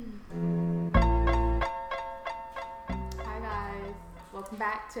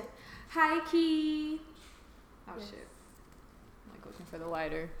back to High Key. Oh Yes. shit. I'm like looking for the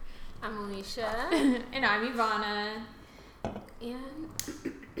lighter. I'm Alicia. And I'm Ivana.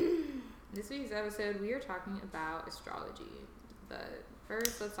 And This week's episode, we are talking about astrology. But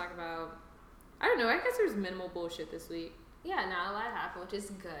first, let's talk about, I don't know, I guess there's minimal bullshit this week. yeah, not a lot happened, which is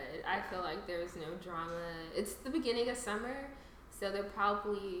good. I feel like there's no drama. It's the beginning of summer, so they're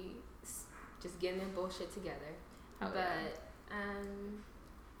probably just getting their bullshit together. Oh, but yeah.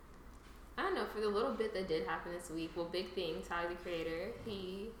 I don't know, for the little bit that did happen this week, well, big thing, Tyler, the Creator,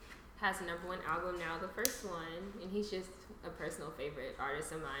 he has a #1 album now, the first one, and he's just a personal favorite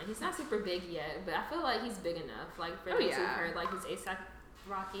artist of mine. He's not super big yet, but I feel like he's big enough, like, for those who've heard, like, his A$AP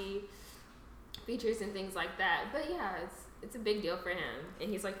Rocky features and things like that. But yeah, it's a big deal for him, and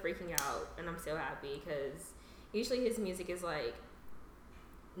he's, like, freaking out, and I'm so happy, because usually his music is, like,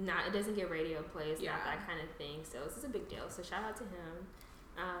 it doesn't get radio plays, not that kind of thing, so this is a big deal, so shout out to him.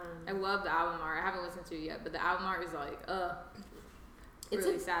 I love the album art. I haven't listened to it yet, but the album art is like, it's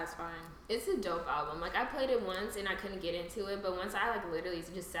really satisfying. It's a dope album. Like, I played it once and I couldn't get into it, but once I like literally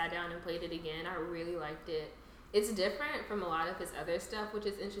just sat down and played it again, I really liked it. It's different from a lot of his other stuff, which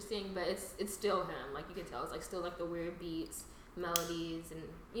is interesting, but it's still him. Like, you can tell it's like still like the weird beats, melodies, and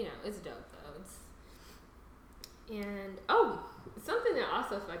you know, it's dope though. And something that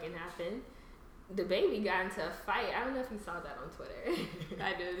also fucking happened. The baby got into a fight. I don't know if you saw that on Twitter.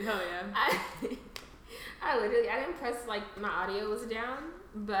 I did. Hell yeah. I didn't press, like, my audio was down,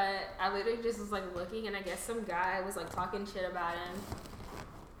 but I literally just was, like, looking, and I guess some guy was, like, talking shit about him,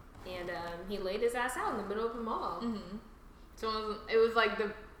 and he laid his ass out in the middle of the mall. Mm-hmm. So it was like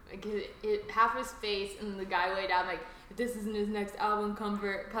half his face, and the guy laid out, like, if this isn't his next album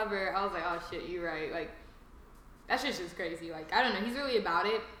cover, I was like, oh shit, you're right. Like, that shit's just crazy. Like, I don't know, he's really about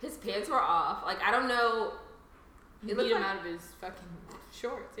it. His pants were off. Like, I don't know. He beat him out of his fucking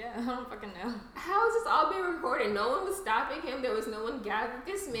shorts. Yeah, I don't fucking know. How is this all being recorded? No one was stopping him. There was no one gathered.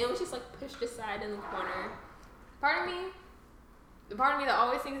 This man was just, like, pushed aside in the corner. The part of me that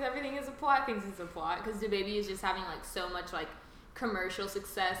always thinks everything is a plot thinks it's a plot, because DaBaby is just having, like, so much, like, commercial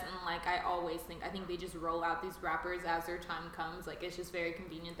success, and, like, I think they just roll out these rappers as their time comes. Like, it's just very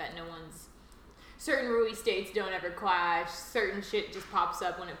convenient that certain release dates don't ever clash. Certain shit just pops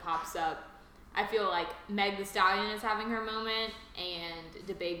up when it pops up. I feel like Meg Thee Stallion is having her moment, and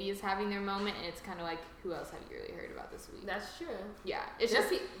DaBaby is having their moment, and it's kind of like, who else have you really heard about this week? That's true. Yeah, it's just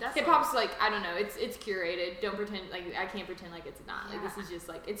hip-hop's like, I don't know, it's curated. Don't pretend, like, I can't pretend like it's not. Like, this is just,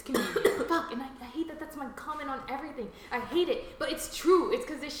 like, it's convenient. Fuck, and I hate that that's my comment on everything. I hate it, but it's true. It's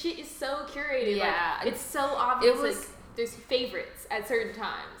because this shit is so curated. Yeah. Like, it's so obvious. Like, there's favorites at certain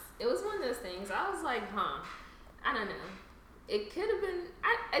times. It was one of those things. I was like, I don't know. It could have been.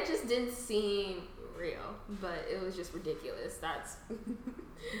 It just didn't seem real, but it was just ridiculous. That's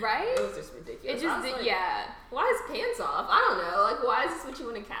right. It was just ridiculous. It just did, like, yeah. Why is pants off? I don't know. Like, why is this what you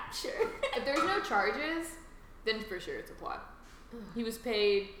want to capture? If there's no charges, then for sure it's a plot. He was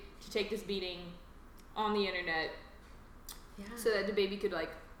paid to take this beating on the internet, so that DaBaby could, like,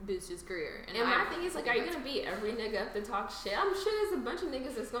 boost his career. And my thing is, like, are you gonna beat every nigga up to talk shit? I'm sure there's a bunch of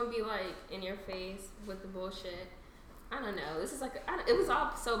niggas that's gonna be, like, in your face with the bullshit. I don't know. This is like, it was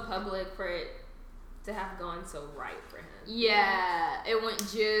all so public for it to have gone so right for him. Yeah, it went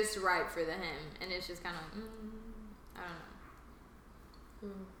just right for him, and it's just kind of, I don't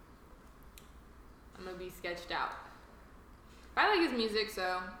know. I'm gonna be sketched out. I like his music,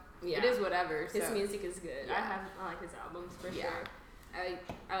 so it is whatever. His music is good. Yeah. I like his albums for sure.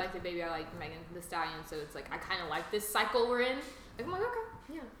 I like DaBaby. I like Megan Thee Stallion, so it's like I kind of like this cycle we're in. Like, I'm like,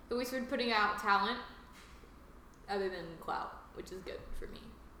 okay, yeah. At least we're putting out talent other than clout, which is good for me.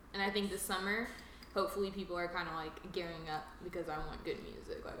 And I think this summer, hopefully people are kind of like gearing up because I want good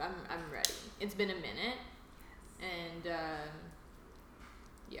music. Like, I'm ready. It's been a minute, and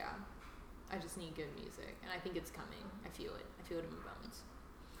yeah, I just need good music, and I think it's coming. I feel it in my bones.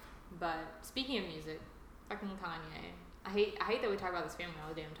 But speaking of music, fucking Kanye. I hate that we talk about this family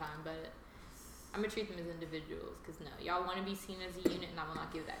all the damn time, but I'm gonna treat them as individuals, because no, y'all want to be seen as a unit, and I will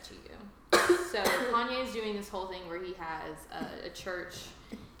not give that to you. So Kanye is doing this whole thing where he has a church,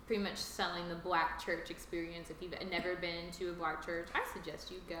 pretty much selling the black church experience. If you've never been to a black church, I suggest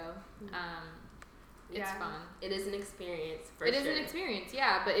you go. It's fun. It is an experience, for It sure. is an experience,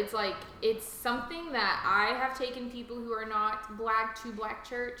 yeah, but it's like, it's something that I have taken people who are not black to black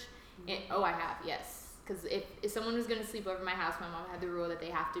church, and I have, yes. Because if someone was going to sleep over my house, my mom had the rule that they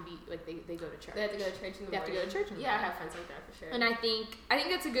have to be, like, they go to church. They have to go to church in the morning. They have to go to church in the morning. Yeah, I have friends like that, for sure. And I think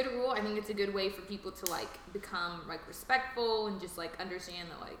that's a good rule. I think it's a good way for people to, like, become, like, respectful and just, like, understand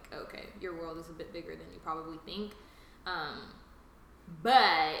that, like, okay, your world is a bit bigger than you probably think.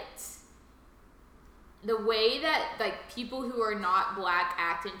 But the way that like people who are not black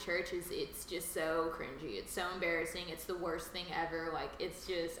act in church it's just so cringy. It's so embarrassing. It's the worst thing ever. Like it's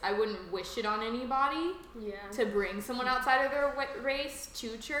just, I wouldn't wish it on anybody. Yeah. To bring someone outside of their race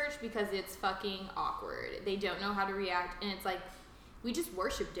to church because it's fucking awkward. They don't know how to react, and it's like we just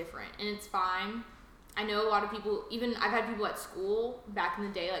worship different, and it's fine. I know a lot of people, even I've had people at school back in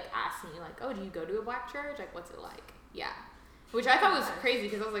the day like ask me like, oh, do you go to a black church? Like, what's it like? Yeah. Which I thought was crazy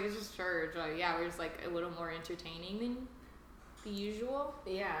because I was like, it's just church. Like, yeah, we're just like a little more entertaining than the usual.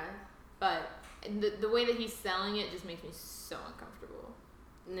 Yeah. But the way that he's selling it just makes me so uncomfortable.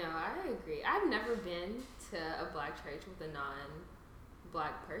 No, I agree. I've never been to a black church with a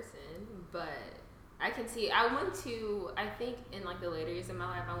non-black person, but I can see. I went to, I think in like the later years of my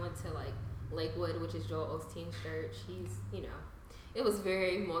life, I went to like Lakewood, which is Joel Osteen's church. He's, you know, it was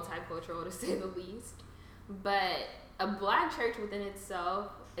very multicultural to say the least. But a black church within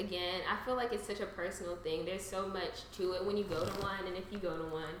itself, again, I feel like it's such a personal thing. There's so much to it when you go to one, and if you go to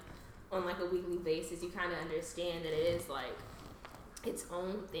one on like a weekly basis, you kind of understand that it is like its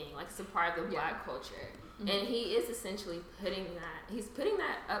own thing, like it's a part of the black culture. Mm-hmm. And he is essentially putting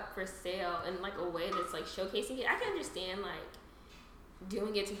that up for sale in like a way that's like showcasing it. I can understand like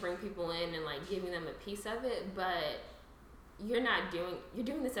doing it to bring people in and like giving them a piece of it, but you're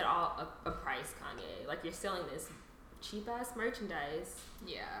doing this at all a price, Kanye. Like you're selling this cheap ass merchandise.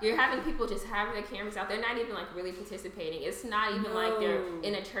 Yeah. You're having people just having their cameras out. They're not even like really participating. It's not even like they're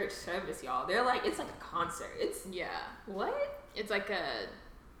in a church service, y'all. They're like, it's like a concert. It's what? It's like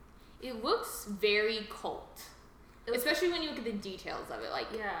it looks very cult. Especially when you look at the details of it. Like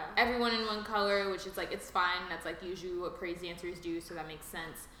everyone in one color, which is like, it's fine. That's like usually what praise dancers do, so that makes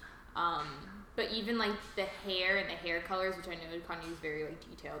sense. But even like the hair and the hair colors, which I know Kanye is very like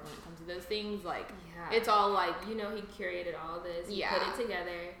detailed when it comes to those things, like it's all like, you know, he curated all this. He put it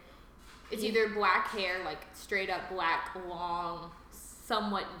together. It's either black hair, like straight up black, long,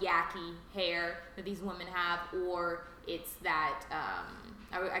 somewhat yucky hair that these women have, or it's that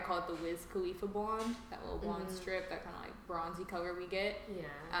I call it the Wiz Khalifa blonde, that little blonde strip, that kind of like bronzy color we get.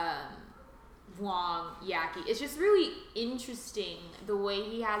 Long, yucky. It's just really interesting the way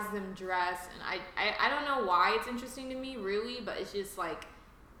he has them dressed, and I don't know why it's interesting to me really, but it's just like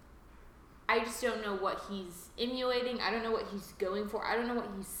I just don't know what he's emulating. I don't know what he's going for. I don't know what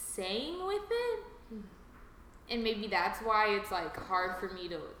he's saying with it, and maybe that's why it's like hard for me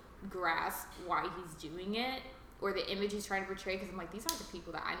to grasp why he's doing it or the image he's trying to portray, because I'm like, these aren't the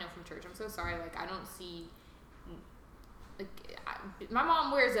people that I know from church. I'm so sorry, like I don't see. My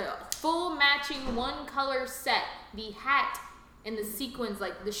mom wears a full matching one color set, the hat and the sequins,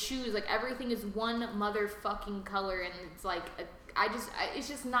 like the shoes, like everything is one motherfucking color, and it's like it's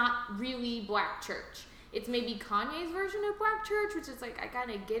just not really black church. It's maybe Kanye's version of black church, which is like I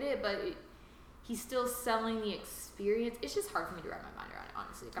kind of get it, but he's still selling the experience. It's just hard for me to wrap my mind around it,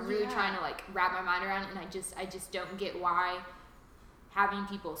 honestly. Like, I'm really trying to like wrap my mind around it, and I just don't get why having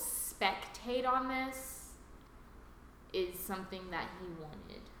people spectate on this is something that he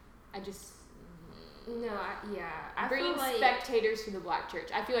wanted. I bringing feel like spectators to the black church.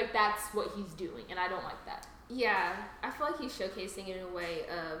 I feel like that's what he's doing, and I don't like that. Yeah, I feel like he's showcasing it in a way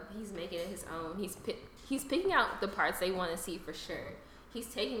of he's making it his own. He's picking out the parts they want to see for sure. He's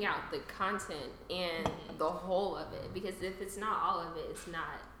taking out the content and the whole of it, because if it's not all of it, it's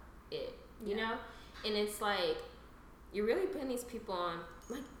not it. You know, and it's like you're really putting these people on.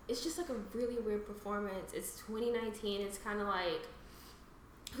 Like, it's just like a really weird performance. It's 2019. It's kind of like,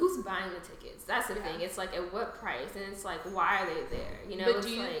 who's buying the tickets? That's the thing. It's like, at what price? And it's like, why are they there? You know. But do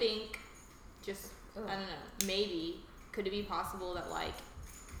you think, I don't know, maybe could it be possible that like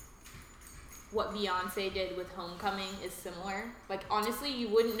what Beyonce did with Homecoming is similar? Like, honestly, you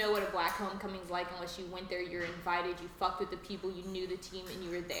wouldn't know what a black homecoming's like unless you went there. You're invited. You fucked with the people. You knew the team, and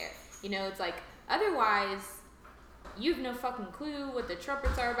you were there. You know, it's like otherwise. You have no fucking clue what the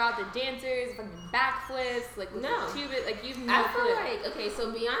trumpets are about, the dancers, fucking backflips, like with the tuba, like you've no clue. I feel like, okay,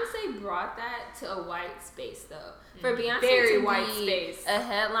 so Beyonce brought that to a white space though. For Beyonce very to white be space. A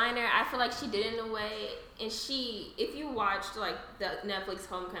headliner, I feel like she did it in a way, and if you watched like the Netflix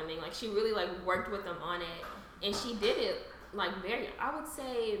Homecoming, like she really like worked with them on it, and she did it like very, I would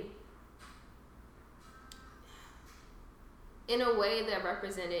say, in a way that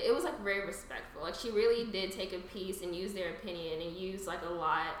represented, it was like very respectful. Like she really did take a piece and use their opinion and use like a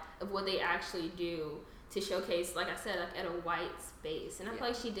lot of what they actually do to showcase, like I said, like at a white space. And I feel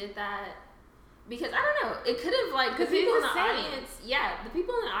like she did that because, I don't know, it could have like, the people in the audience, the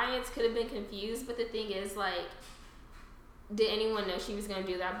people in the audience could have been confused, but the thing is like, did anyone know she was going to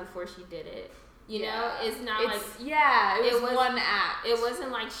do that before she did it? You know, it's not like it was one act. It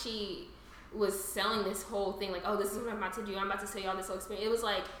wasn't like she was selling this whole thing like, oh, this is what I'm about to do. I'm about to tell y'all this whole experience. It was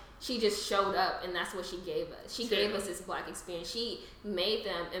like she just showed up and that's what she gave us. She gave us this black experience. She made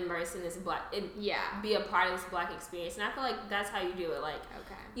them immerse in this be a part of this black experience. And I feel like that's how you do it. Like,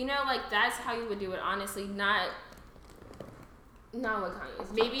 you know, like that's how you would do it. Honestly, not what Kanye is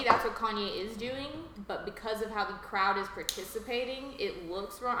doing. Maybe that's what Kanye is doing, but because of how the crowd is participating, it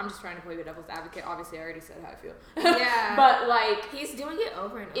looks wrong. I'm just trying to play the devil's advocate. Obviously, I already said how I feel. Yeah. But, like... He's doing it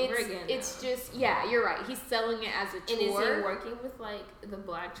over and over again. It's just... Yeah, you're right. He's selling it as a tour. And is he working with, like, the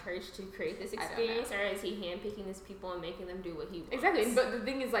black church to create this experience? Or is he handpicking these people and making them do what he wants? Exactly. But the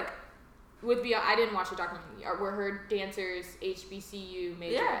thing is, like... With Beyonce, I didn't watch the documentary. Were her dancers HBCU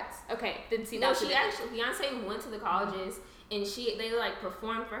majorettes? Okay, didn't see that. No, Beyonce went to the colleges... And they like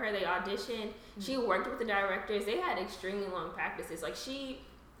performed for her. They auditioned. Mm-hmm. She worked with the directors. They had extremely long practices. Like she,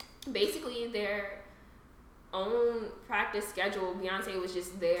 basically their own practice schedule. Beyonce was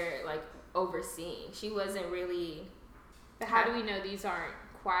just there, like overseeing. She wasn't really. But how do we know these aren't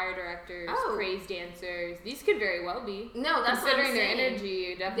choir directors, praise dancers? These could very well be. No, that's considering their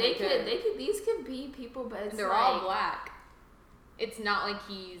energy. Definitely could. They could. These could be people, but it's they're all black. It's not like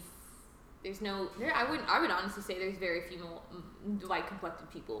he's. I would honestly say there's very few light complected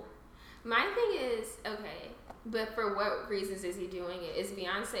people. My thing is, but for what reasons is he doing it? Is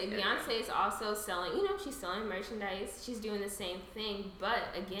Beyonce is also selling, she's selling merchandise. She's doing the same thing, but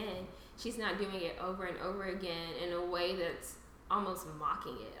again, she's not doing it over and over again in a way that's almost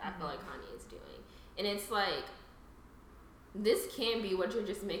mocking it. I feel like Kanye is doing. And it's like, this can be what you're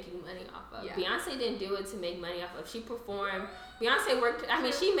just making money off of. Yeah. Beyonce didn't do it to make money off of. She performed. Beyonce worked. I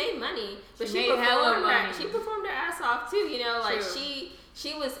mean, she made money, but she performed her ass off too. Like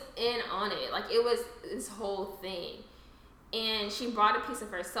she was in on it. Like it was this whole thing, and she brought a piece of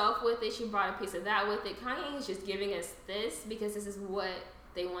herself with it. She brought a piece of that with it. Kanye is just giving us this because this is what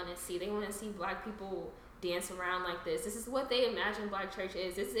they want to see. They want to see black people dance around like this. This is what they imagine black church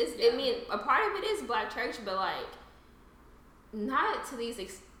is. I mean, a part of it is black church, but like. Not to these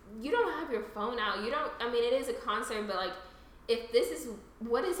you don't have your phone out. It is a concert, but like if this is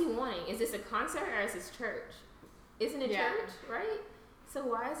what is he wanting? Is this a concert or is this church? Isn't it church, right? So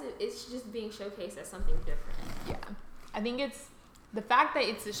why is it's just being showcased as something different? Yeah. I think it's the fact that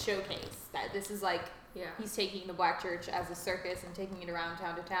it's a showcase, that this is like he's taking the black church as a circus and taking it around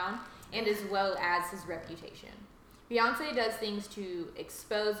town to town, and as well as his reputation. Beyonce does things to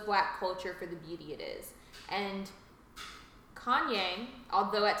expose black culture for the beauty it is. And Kanye,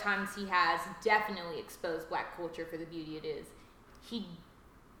 although at times he has definitely exposed black culture for the beauty it is,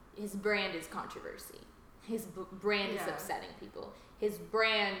 his brand is controversy. His brand is upsetting people. His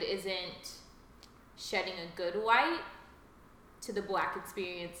brand isn't shedding a good light to the black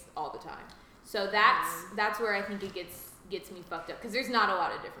experience all the time. So that's where I think it gets me fucked up, because there's not a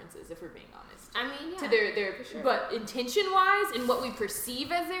lot of differences, if we're being honest. I mean, to their sure. But intention wise and what we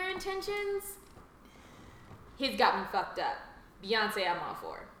perceive as their intentions, he's got me fucked up. Beyonce, I'm all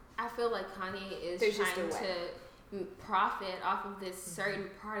for. I feel like Kanye is trying to profit off of this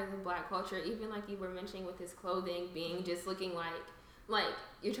certain part of the black culture, even like you were mentioning with his clothing being just looking like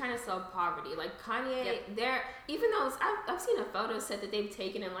you're trying to sell poverty. Like Kanye, even though I've seen a photo set that they've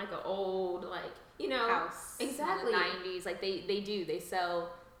taken in like an old house, exactly, in the 90s. Like they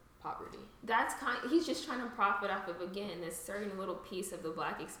sell poverty. He's just trying to profit off of, again, this certain little piece of the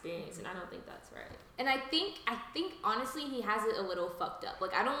black experience, and I don't think that's right. And I think honestly he has it a little fucked up.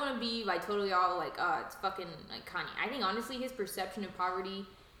 Like I don't want to be like totally all like it's fucking like Kanye. I think honestly his perception of poverty,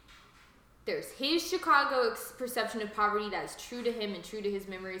 there's his Chicago perception of poverty that's true to him and true to his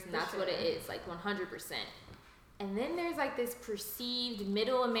memories, and that's what it is, like 100%. And then there's like this perceived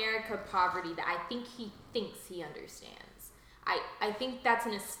middle America poverty that I think he thinks he understands. I think that's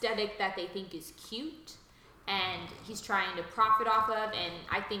an aesthetic that they think is cute, and he's trying to profit off of, and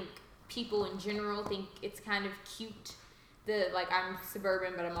I think people in general think it's kind of cute. I'm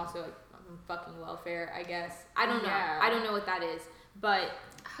suburban, but I'm also like I'm fucking welfare, I guess. I don't know. I don't know what that is, but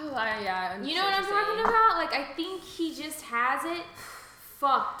you know what I'm talking about? Like I think he just has it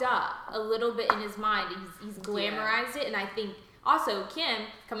fucked up a little bit in his mind. He's glamorized it, and I think also Kim,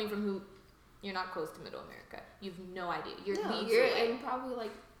 coming from who. You're not close to middle America. You've no idea. You're in probably like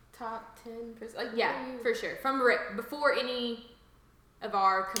top 10%. Like for sure. From before any of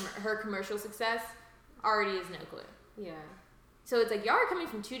her commercial success, already is no clue. Yeah. So it's like y'all are coming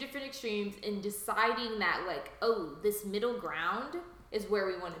from two different extremes and deciding that like, oh, this middle ground is where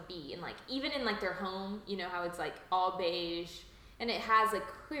we want to be. And like even in like their home, you know how it's like all beige and it has like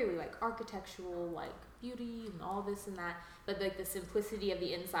clearly like architectural like beauty and all this and that, but like the simplicity of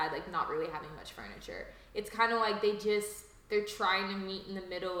the inside, like not really having much furniture. It's kind of like they're trying to meet in the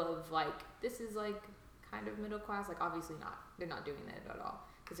middle of like, this is like kind of middle class. Like obviously not, they're not doing that at all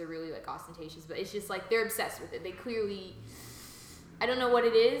because they're really like ostentatious, but it's just like they're obsessed with it. They clearly, I don't know what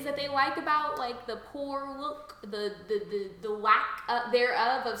it is that they like about like the poor look, the lack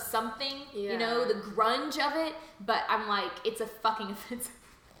thereof of something, you know, the grunge of it. But I'm like, it's a fucking offensive.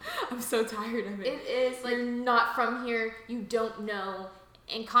 I'm so tired of it. It is like, you're not from here, you don't know.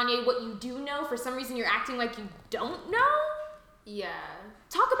 And Kanye, what you do know, for some reason you're acting like you don't know. Yeah.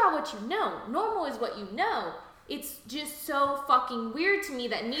 Talk about what you know. Normal is what you know. It's just so fucking weird to me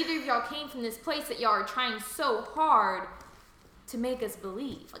that neither of y'all came from this place that y'all are trying so hard to make us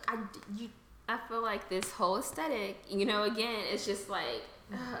believe. Like I feel like this whole aesthetic, you know, again, it's just like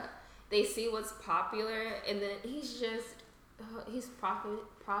they see what's popular, and then he's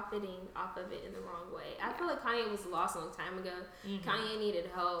profiting off of it in the wrong way. I feel like Kanye was lost a long time ago. Mm-hmm. Kanye needed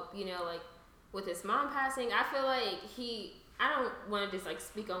help, you know, like with his mom passing. I feel like I don't want to just like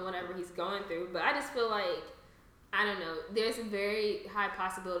speak on whatever he's going through, but I just feel like, I don't know, there's a very high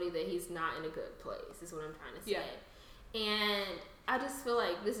possibility that he's not in a good place, is what I'm trying to say. Yeah. And I just feel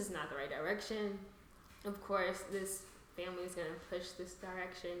like this is not the right direction. Of course, this family is going to push this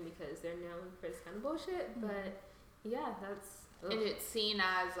direction because they're known for this kind of bullshit, mm-hmm. But yeah, that's... Ugh. And it's seen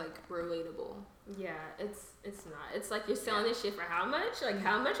as like relatable. Yeah, it's not. It's like you're selling this shit for how much? Like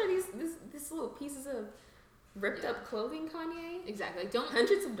how much are these little pieces of ripped up clothing, Kanye? Exactly. Like,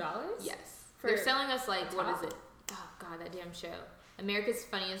 hundreds of dollars? Yes. They're selling us like, what is it? Oh god, that damn show. America's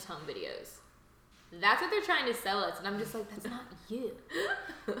Funniest Home Videos. That's what they're trying to sell us, and I'm just like, that's not you.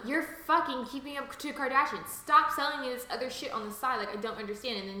 You're fucking keeping up to Kardashians. Stop selling me this other shit on the side. Like, I don't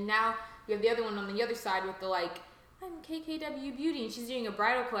understand. And then now we have the other one on the other side with the like, I'm KKW Beauty, and she's doing a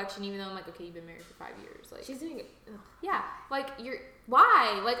bridal collection, even though I'm like, okay, you've been married for 5 years. Like, she's doing it. Ugh. Yeah, like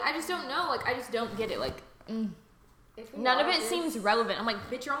why? Like, I just don't know. Like, I just don't get it. Like, none of it seems relevant. I'm like,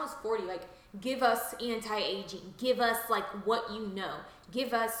 bitch, you're almost 40. Like, give us anti-aging. Give us like what you know.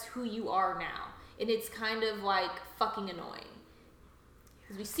 Give us who you are now. And it's kind of like fucking annoying.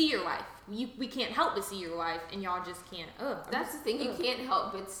 Because we see your life. We can't help but see your life, and y'all just can't. That's the thing. You can't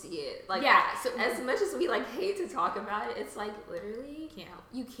help but see it. Like, yeah. So as much as we like hate to talk about it, it's like literally can't help.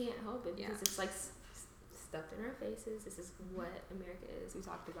 You can't help it because it's like stuffed in our faces. This is what America is. We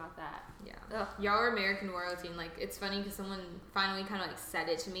talked about that. Yeah. Ugh. Y'all are American royalty, and like it's funny because someone finally kind of like said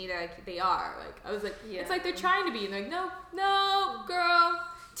it to me. They're like, they are. Like I was like, it's like they're trying to be, and they're like, no, girl.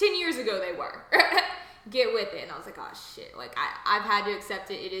 10 years ago they were. Get with it. And I was like, oh shit. Like I've had to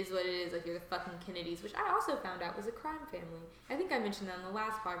accept it. It is what it is. Like you're the fucking Kennedys, which I also found out was a crime family. I think I mentioned that on the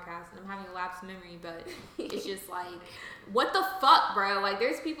last podcast, and I'm having a lapse of memory, but it's just like, what the fuck, bro? Like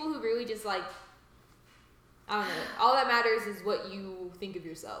there's people who really just like, I don't know. All that matters is what you think of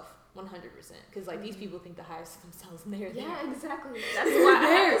yourself. 100%. Because like these people think the highest of themselves, and they're there. Yeah, exactly. That's why I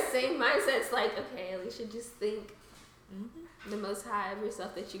have the same mindset. It's like, okay, at least you just think the most high of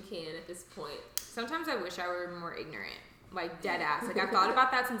yourself that you can at this point. Sometimes I wish I were more ignorant, like dead ass. Like I've thought about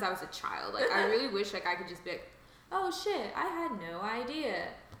that since I was a child. Like I really wish like I could just be like, oh shit, I had no idea.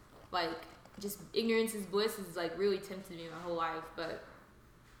 Like just ignorance is bliss is like really tempted me my whole life, but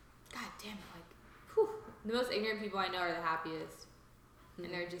god damn it, like whew, the most ignorant people I know are the happiest.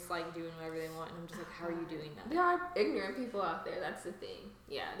 And they're just like doing whatever they want, and I'm just like, how are you doing that? There are ignorant people out there, that's the thing.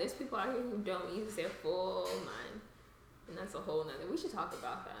 Yeah, there's people out here who don't use their full mind. And that's a whole nother. We should talk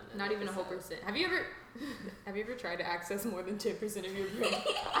about that. Not even a whole percent. Have you ever tried to access more than 10% of your brain?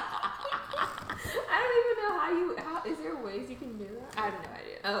 I don't even know how is there ways you can do that? I have no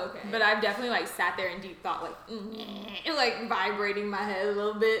idea. Oh, okay. But I've definitely like sat there in deep thought, like like vibrating my head a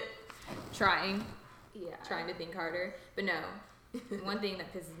little bit, trying to think harder. But no, one thing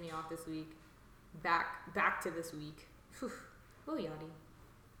that pisses me off this week, back to this week, Lil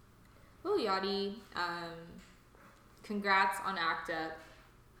Yachty, congrats on ACT UP.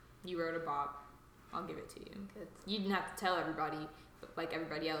 You wrote a bop. I'll give it to you. You didn't have to tell everybody, but like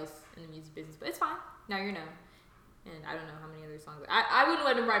everybody else in the music business. But it's fine. Now you know. And I don't know how many other songs. I wouldn't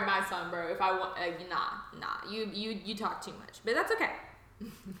let him write my song, bro. If I want, nah. You talk too much, but that's okay.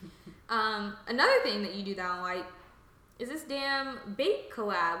 Another thing that you do that I don't like is this damn Bape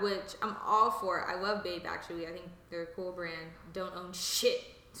collab, which I'm all for. I love Bape actually. I think they're a cool brand. Don't own shit.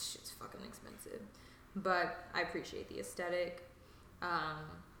 This shit's fucking expensive. But I appreciate the aesthetic.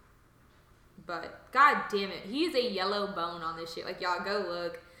 But god damn it, he is a yellow bone on this shit. Like y'all go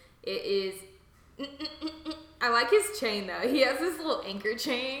look. It is. I like his chain though. He has this little anchor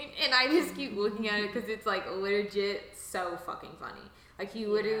chain, and I just keep looking at it because it's like legit so fucking funny. Like, he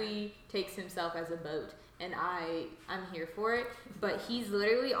literally takes himself as a boat, and I'm here for it. But he's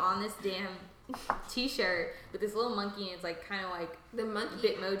literally on this damn t-shirt with this little monkey, and it's like kind of like the monkey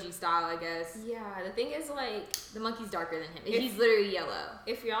Bitmoji style, I guess. Yeah, the thing is, like, the monkey's darker than him. He's literally yellow.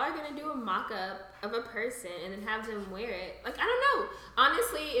 If y'all are gonna do a mock-up of a person and then have them wear it, like, I don't know.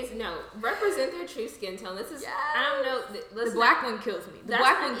 Honestly, it's no. Represent their true skin tone. This is, I don't know. The black one kills me. The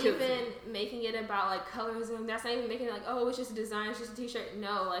black one kills me. That's not even making it about, like, colorism. That's not even making it like, oh, it's just a design, it's just a t-shirt.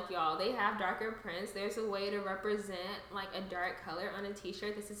 No, like, y'all, they have darker prints. There's a way to represent, like, a dark color on a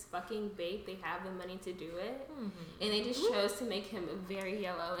t-shirt. This is fucking bait. They have the money to do it. Mm-hmm. And they just chose to make him very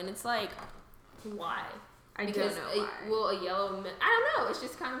yellow. And it's like, why? I don't know why. Well, a yellow, I don't know. It's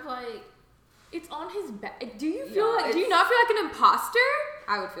just kind of like, it's on his back. Do you feel like? Do you not feel like an imposter?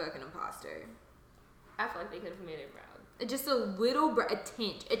 I would feel like an imposter. I feel like they could have made it brown. Just a little, a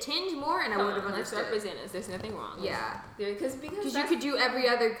tinge more, and I would have understood. Let's represent us. There's nothing wrong. Yeah, because you could do every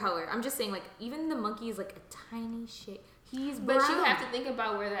other color. I'm just saying, like, even the monkey is like a tiny shade. He's brown. But you have to think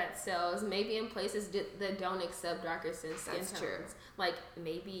about where that sells. Maybe in places that don't accept darker skin tones. True. Like,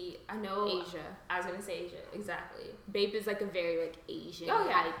 maybe, I know Asia. I was gonna say Asia. Exactly. Bape is like a very like Asian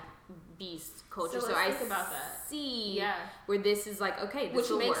type beast culture. So I think about that. See where this is like, okay, this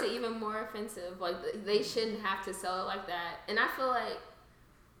which makes work. it even more offensive. Like, they shouldn't have to sell it like that. And I feel like,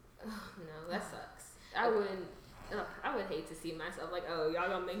 no, that sucks. I would hate to see myself like, oh, y'all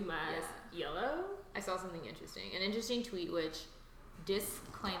gonna make my ass yellow? I saw something interesting. An interesting tweet, which,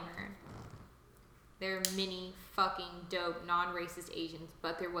 disclaimer, there are many fucking dope, non-racist Asians,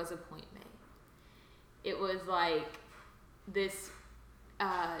 but there was a point made. It was like this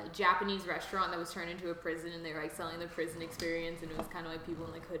Japanese restaurant that was turned into a prison, and they were like selling the prison experience, and it was kind of like people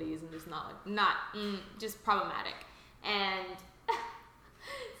in like hoodies and just just problematic. And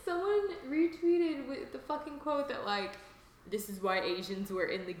someone retweeted with the fucking quote that like, this is why Asians were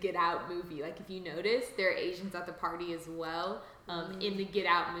in the Get Out movie. Like, if you notice, there are Asians at the party as well. In the Get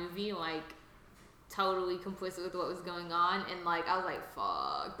Out movie, like, totally complicit with what was going on. And, like, I was like,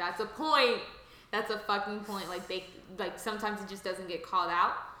 fuck, that's a point. That's a fucking point. Like, sometimes it just doesn't get called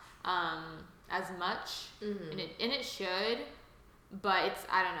out as much. Mm-hmm. And it should. But it's,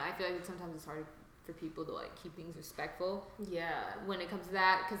 I don't know, I feel like sometimes it's hard for people to like keep things respectful when it comes to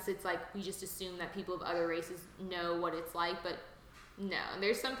that, because it's like we just assume that people of other races know what it's like, but no. And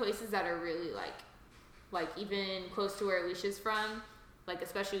there's some places that are really like even close to where Alicia's from, like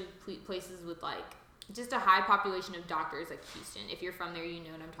especially places with like just a high population of doctors, like Houston. If you're from there, you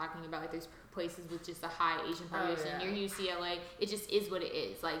know what I'm talking about. Like, there's places with just a high Asian population. Near UCLA, it just is what it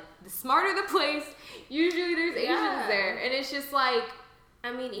is. Like, the smarter the place, usually there's Asians there, and it's just like,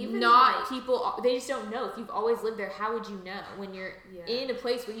 I mean, even not like, people, they just don't know. If you've always lived there, how would you know when you're in a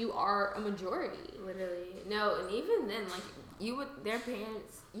place where you are a majority? Literally. No, and even then, like, their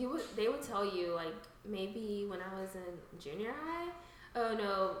parents, they would tell you, like, maybe when I was in junior high, oh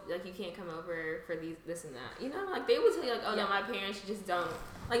no, like, you can't come over for this and that. You know, like, they would tell you, like, oh no, my parents just don't.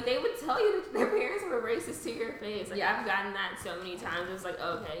 Like, they would tell you that their parents were racist to your face. Like, I've gotten that so many times. It's like,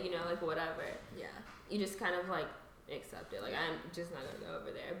 okay, you know, like, whatever. Yeah. You just kind of, like, accept it. Like, I'm just not gonna go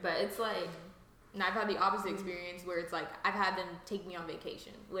over there. But it's like, and I've had the opposite experience where it's like I've had them take me on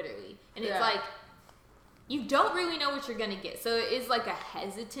vacation, literally, and it's like you don't really know what you're gonna get, so it is like a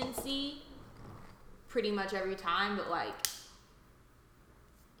hesitancy pretty much every time. But like,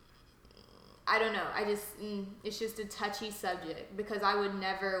 I don't know, I just it's just a touchy subject, because I would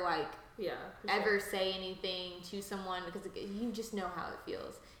never like ever say anything to someone, because you just know how it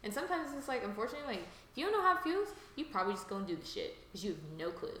feels. And sometimes it's like, unfortunately, like, if you don't know how it feels, you probably just gonna do the shit because you have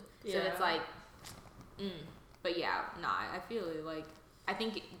no clue. So it's like, but yeah, nah, I feel it. Like, I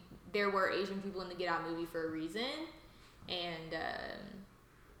think there were Asian people in the Get Out movie for a reason, and it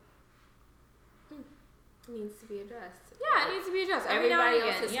needs to be addressed. Yeah, it needs to be addressed. Everybody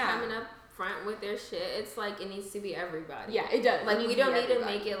else is coming up front with their shit. It's like, it needs to be everybody. Yeah, it does. Like, we don't need to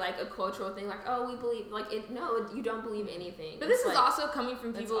make it like a cultural thing. Like, oh, we believe, like, no, you don't believe anything. But this is also coming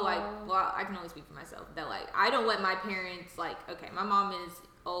from people like, well, I can only speak for myself, that like, I don't let my parents, like, okay, my mom is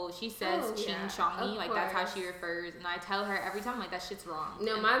old, she says ching chongy, like, that's how she refers, and I tell her every time, like, that shit's wrong.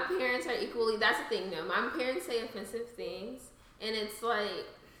 No, my parents are equally, that's the thing, no, my parents say offensive things, and it's like,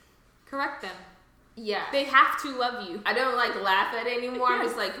 correct them. Yeah. They have to love you. I don't, like, laugh at it anymore. I'm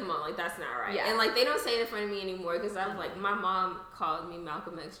just like, come on, like, that's not right. Yeah. And, like, they don't say it in front of me anymore, because I was like, my mom called me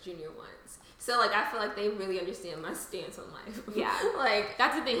Malcolm X Jr. once. So, like, I feel like they really understand my stance on life. Yeah. Like,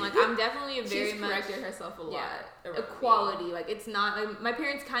 that's the thing. Like, I'm definitely a very she's corrected herself a lot. Equality. Me. Like, it's not, like, my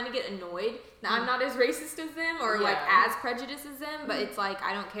parents kind of get annoyed. Now, I'm not as racist as them or, like, as prejudiced as them, but it's like,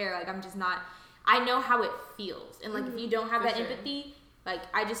 I don't care. Like, I'm just not, I know how it feels. And, like, if you don't have that empathy, Like,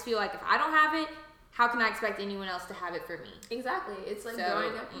 I just feel like if I don't have it, how can I expect anyone else to have it for me? Exactly. It's like So,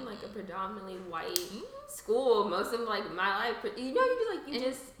 growing up in like a predominantly white school most of like my life. You know,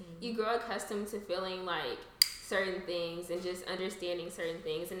 you grow accustomed to feeling like certain things and just understanding certain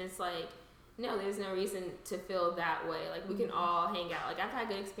things, and it's like, no, there's no reason to feel that way. Like, we can all hang out. Like, I've had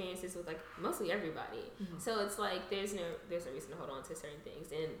good experiences with like mostly everybody. So it's like there's no reason to hold on to certain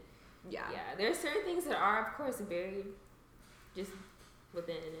things. And yeah, there's certain things that are of course very just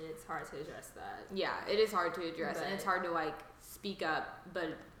within, and it's hard to address that. Yeah, it is hard to address, and it's hard to like speak up,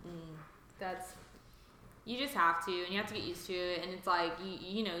 but that's, you just have to, and you have to get used to it. And it's like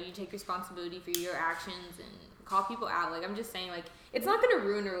you know, you take responsibility for your actions and call people out. Like, I'm just saying, like, it's not gonna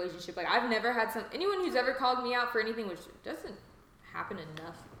ruin a relationship. Like, I've never had anyone who's ever called me out for anything, which doesn't happen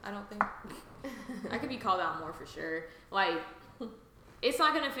enough, I don't think. I could be called out more for sure. Like, it's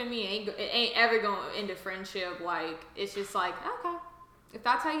not gonna fit me. It ain't ever going into friendship. Like, it's just like, okay, if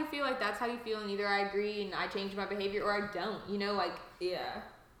that's how you feel, like, that's how you feel, and either I agree and I change my behavior or I don't, you know, like, yeah,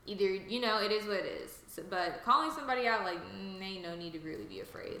 either, you know, it is what it is. So, but calling somebody out, like, ain't no need to really be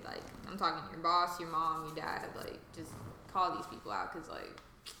afraid. Like, I'm talking to your boss, your mom, your dad, like, just call these people out, because, like,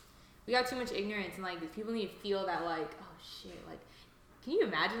 we got too much ignorance, and, like, people need to feel that, like, oh shit, like, can you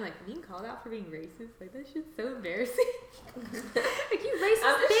imagine, like, being called out for being racist? Like, that shit's so embarrassing. Like, you racist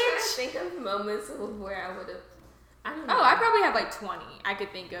I'm just bitch. trying to think of moments where I would have, I don't know. Oh, I probably have like 20 I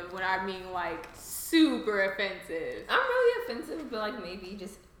could think of when I'm being like super offensive. I'm really offensive, but like maybe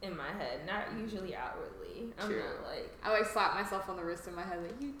just in my head, not usually outwardly. I'm True. not like, I like slap myself on the wrist in my head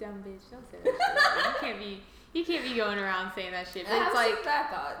like, you dumb bitch, don't say that shit. You can't be going around saying that shit. But I it's have like some bad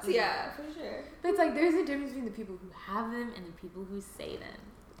thoughts. Yeah, for sure. But it's like there's a difference between the people who have them and the people who say them.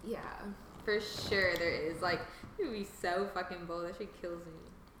 Yeah. For sure there is. Like, you would be so fucking bold. That shit kills me.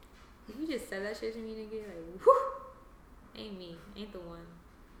 If you just said that shit to me, nigga, like, whew. Ain't me. Ain't the one.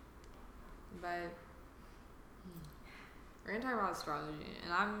 But we're gonna talk about astrology,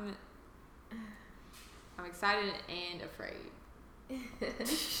 and I'm excited and afraid.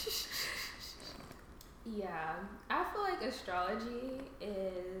 Yeah, I feel like astrology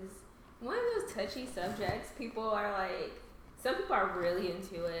is one of those touchy subjects. People are like, some people are really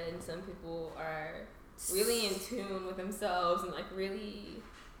into it, and some people are really in tune with themselves and like really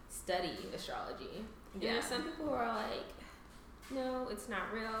study astrology. Yeah. There's some people who are like, no, it's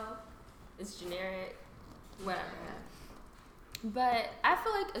not real, it's generic, whatever. But I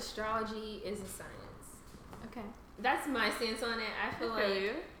feel like astrology is a science. Okay. That's my stance on it. I feel I feel like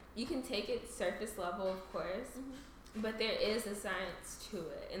you. You can take it surface level, of course, but there is a science to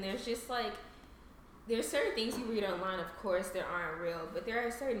it. And there's just like, there's certain things you read online, of course, that aren't real, but there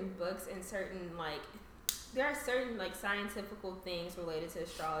are certain books and certain like scientific things related to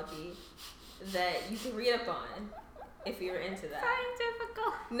astrology that you can read up on if you're into that. Scientific.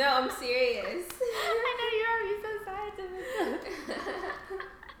 No, I'm serious. I know you're already so scientific.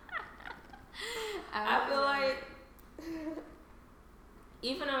 I feel like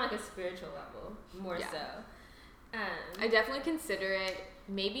even on like a spiritual level, more so. I definitely consider it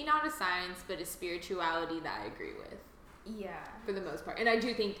maybe not a science, but a spirituality that I agree with. Yeah. For the most part. And I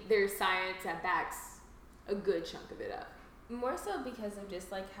do think there's science that backs a good chunk of it up. More so because of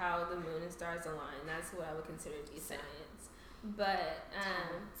just like how the moon and stars align. That's what I would consider to be science. But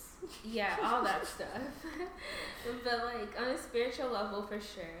yeah, all that stuff. But like on a spiritual level, for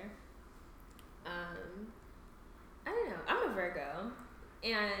sure. I don't know. I'm a Virgo,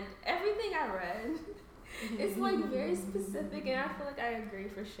 and everything I read is like very specific, and I feel like I agree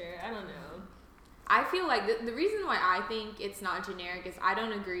for sure. I don't know. I feel like the reason why I think it's not generic is I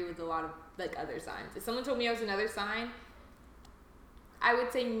don't agree with a lot of like other signs. If someone told me I was another sign, I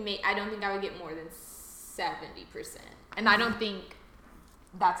would say I don't think I would get more than 70%, and I don't think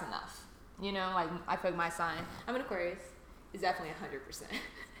that's enough. You know, like I feel like my sign, I'm an Aquarius, is definitely 100%.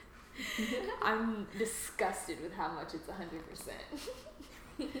 I'm disgusted with how much it's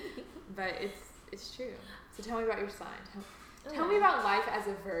 100%. But it's true. So tell me about your sign. Tell me about life as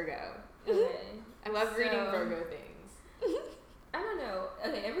a Virgo. Okay. I love reading Virgo things. I don't know.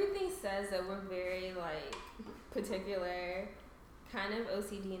 Okay, everything says that we're very like particular, kind of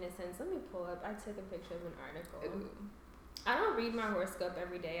OCD in a sense. Let me pull up. I took a picture of an article. Ooh. I don't read my horoscope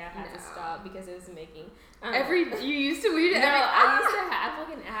every day. I had to stop because it was making. You used to read it. No, I used to have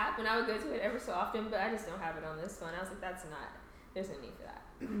like an app, and I would go to it ever so often, but I just don't have it on this one. I was like, there's no need for that.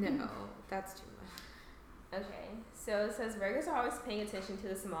 No, that's too much. Okay, so it says Virgos are always paying attention to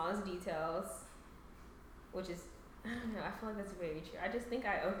the smallest details, which is, I don't know, I feel like that's very true. I just think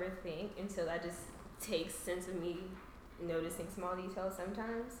I overthink until that just takes sense of me noticing small details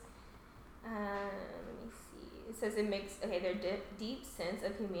sometimes. Let me see. It says it makes, their deep sense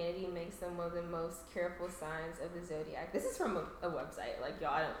of humanity makes them one of the most careful signs of the zodiac. This is from a website, like,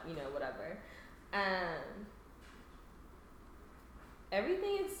 y'all, I don't, whatever.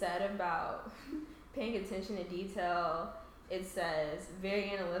 Everything it's said about paying attention to detail, it says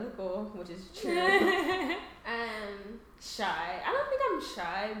very analytical, which is true. Shy. I don't think I'm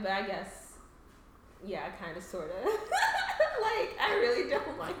shy, but I guess, yeah, kind of, sort of. Like, I really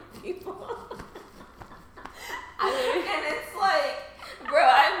don't like people. And it's like, bro,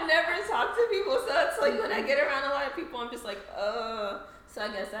 I've never talked to people, so it's like when I get around a lot of people, I'm just like, So I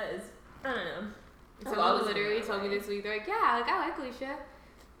guess that is, I don't know. Someone literally told me this week, they're like, yeah, like, I like Alicia.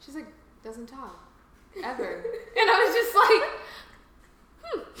 She's like, doesn't talk. Ever. And I was just like,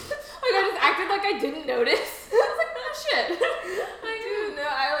 Like, I just acted like I didn't notice. I was like, oh, shit. Like, dude, no,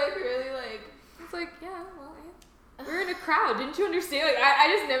 I, like, really, like, it's like, yeah, well, we're in a crowd. Didn't you understand? Like, I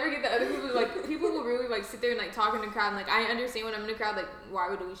just never get that other people, like, people will really, like, sit there and, like, talk in a crowd. And, like, I understand when I'm in a crowd, like, why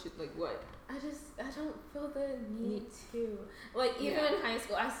would we should, like, what? I don't feel the need to. Like, even in high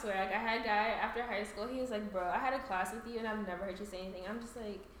school, I swear, like, I had a guy after high school, he was like, bro, I had a class with you and I've never heard you say anything. I'm just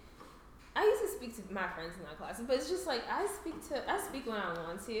like, I used to speak to my friends in that class, but it's just like, I speak when I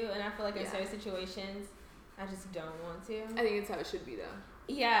want to, and I feel like in certain situations, I just don't want to. I think it's how it should be, though.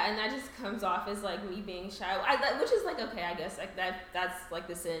 Yeah, and that just comes off as, like, me being shy, which is, like, okay, I guess, like, that's, like,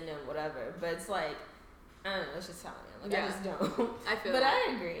 the sin and whatever, but it's, like, I don't know, it's just how I am. Like, I just don't. I feel But that.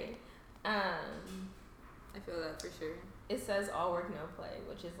 I agree. I feel that for sure. It says all work, no play,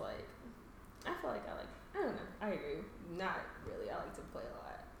 which is, like, I feel like I don't know, I agree. Not really, I like to play a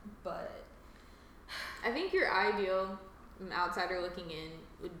lot, but I think your ideal, an outsider looking in,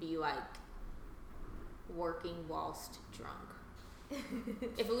 would be, like, working whilst drunk.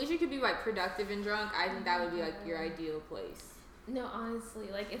 If Alicia could be, like, productive and drunk, I think that would be, like, your ideal place. No, honestly,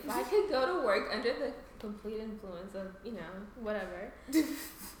 like, if I could go to work under the complete influence of, whatever,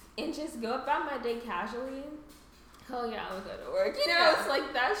 and just go about my day casually, hell yeah, I would go to work. It's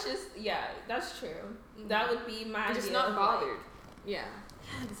like, that's just, that's true. Mm-hmm. That would be my idea. Just not bothered. Like, yeah,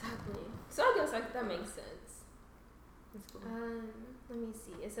 exactly. So I guess, like, that makes sense. That's cool. Let me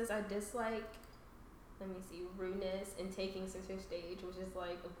see. It says I dislike, rudeness and taking center stage, which is,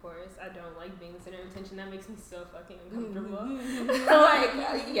 like, of course, I don't like being the center of attention. That makes me so fucking uncomfortable.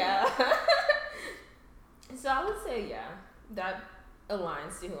 Yeah. So I would say, that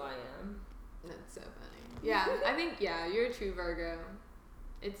aligns to who I am. That's so funny. Yeah, I think, you're a true Virgo.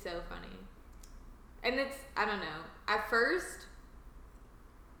 It's so funny. And it's, I don't know. At first,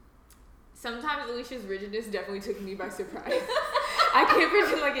 sometimes Alicia's rigidness definitely took me by surprise. I can't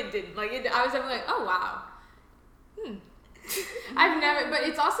pretend like it didn't. Like, I was definitely like, oh, wow. I've never, but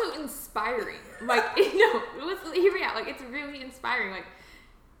it's also inspiring. Like, hear me out. Like, it's really inspiring. Like,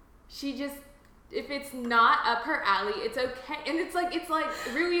 she just, if it's not up her alley, it's okay. And it's like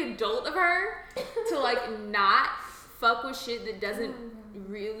really adult of her to, like, not fuck with shit that doesn't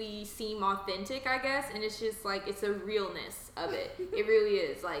really seem authentic, I guess. And it's just, like, it's a realness of it. It really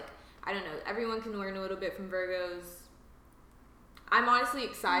is. Like, I don't know. Everyone can learn a little bit from Virgos. I'm honestly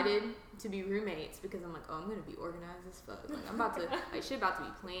excited to be roommates because I'm like, oh, I'm gonna be organized as fuck. Like, I'm about to, like, shit about to be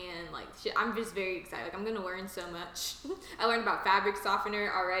planned. Like, shit, I'm just very excited. Like, I'm gonna learn so much. I learned about fabric softener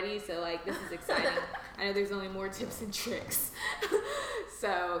already, so, like, this is exciting. I know there's only more tips and tricks.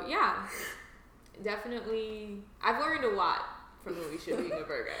 So, yeah, definitely. I've learned a lot from Alicia being a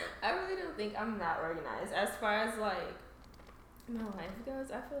Virgo. I really don't think I'm that organized. As far as, like, my life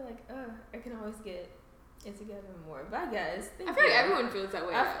goes, I feel like, I can always get it together more. But I guess. I feel like everyone feels that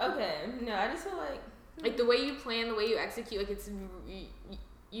way. Okay. No, I just feel like the way you plan, the way you execute, like, it's,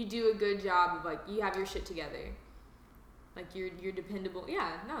 you do a good job of, like, you have your shit together. Like, you're dependable.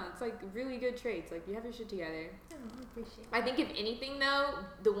 Yeah, no, it's, like, really good traits. Like, you have your shit together. Oh, I appreciate that. I think if anything, though,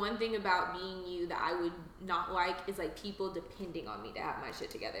 the one thing about being you that I would not like is, like, people depending on me to have my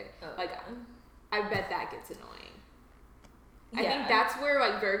shit together. Oh, like, I bet that gets annoying. Yeah. I think that's where,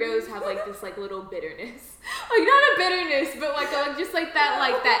 like, Virgos have, like, this, like, little bitterness. Like, not a bitterness, but, like, just, like,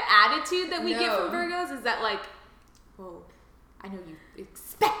 that attitude that we get from Virgos is that, like, well, I know you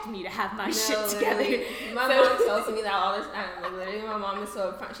expect me to have my shit together. My mom tells me that all the time. Like, literally, my mom is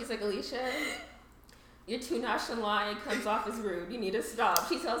so upfront. She's like, Alicia, you're too nonchalant. It comes off as rude. You need to stop.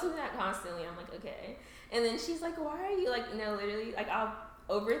 She tells me that constantly. I'm like, okay. And then she's like, why are you, like, literally, like, I'll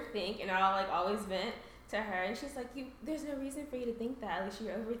overthink and I'll, like, always vent to her, and she's like, there's no reason for you to think that. At least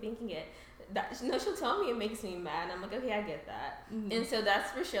you're overthinking it. She'll tell me it makes me mad, and I'm like, okay, I get that. Mm-hmm. And so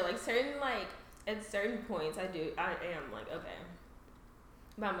that's for sure. Like, at certain points, I am like, okay.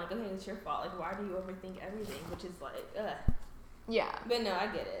 But I'm like, okay, it's your fault. Like, why do you overthink everything? Which is like, ugh. Yeah. But no, I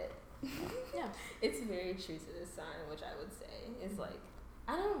get it. Yeah. It's very true to this sign, which I would say is like,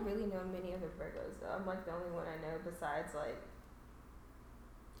 I don't really know many other Virgos though. I'm like the only one I know besides like,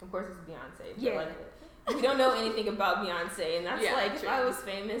 of course it's Beyonce. But like, we don't know anything about Beyonce, and that's like, true. If I was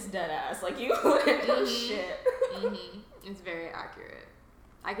famous, deadass, like you wouldn't know shit. It's very accurate.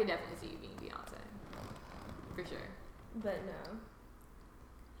 I could definitely see you being Beyonce. For sure. But no.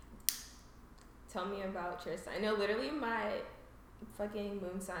 Tell me about your sign. No, literally my fucking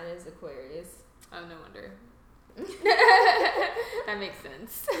moon sign is Aquarius. Oh, no wonder. That makes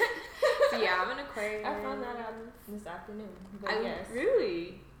sense. So yeah, I'm an Aquarius. I found that out this afternoon. But yes.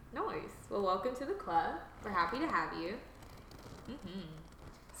 Really? Nice. Well, welcome to the club. We're happy to have you.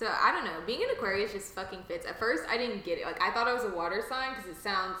 So I don't know. Being an Aquarius just fucking fits. At first, I didn't get it. Like, I thought I was a water sign because it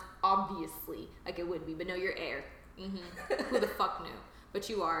sounds obviously like it would be, but no, you're air. Who the fuck knew? But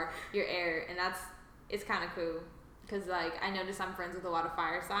you are. You're air, and it's kind of cool. Because, like, I notice I'm friends with a lot of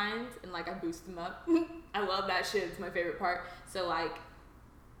fire signs, and, like, I boost them up. I love that shit. It's my favorite part. So, like,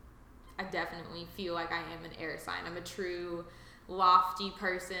 I definitely feel like I am an air sign. I'm a true lofty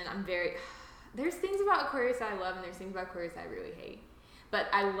person. There's things about Aquarius I love, and there's things about Aquarius I really hate. But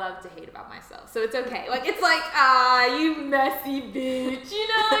I love to hate about myself. So it's okay. Like, it's like, you messy bitch. You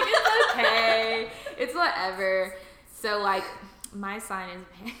know, like, it's okay. It's whatever. So, like, my sign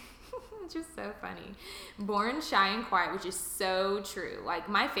is... It's just so funny. Born shy and quiet, which is so true. Like,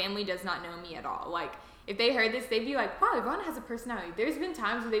 my family does not know me at all. Like, if they heard this, they'd be like, wow, Ivana has a personality. There's been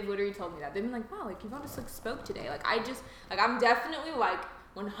times where they've literally told me that. They've been like, wow, like, Ivana just, like, spoke today. Like, I'm definitely, like,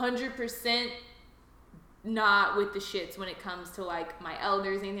 100% not with the shits when it comes to, like, my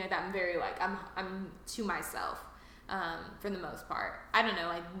elders, anything like that. I'm very, like, I'm to myself, for the most part. I don't know,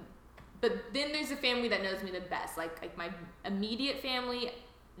 like, but then there's a family that knows me the best. Like my immediate family,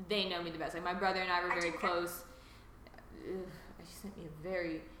 they know me the best. Like, my brother and I were very close. She sent me a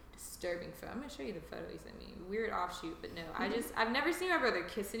very disturbing photo. I'm going to show you the photo he sent me. Weird offshoot, but no. I've never seen my brother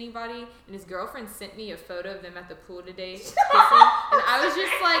kiss anybody, and his girlfriend sent me a photo of them at the pool today kissing, and I was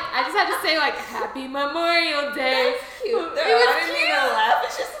just like, I just had to say, like, Happy Memorial Day. That's cute, though. It was I didn't mean to laugh.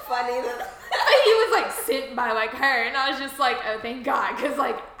 It's just funny that... He was, like, sent by, like, her, and I was just like, oh, thank God, because,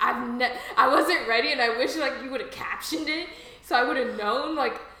 like, I wasn't ready, and I wish, like, you would have captioned it, so I would have known,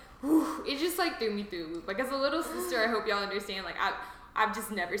 like, whew, it just, like, threw me through a loop. Like, as a little sister, I hope y'all understand, like, I've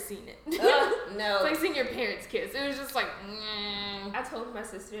just never seen it. No. It's like seeing your parents kiss. It was just like, I told my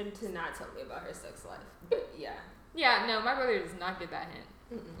sister to not tell me about her sex life, but yeah. Yeah, no, my brother does not get that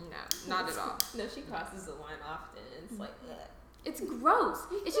hint. No, not at all. No, she crosses the line often, and it's like, ugh. It's gross.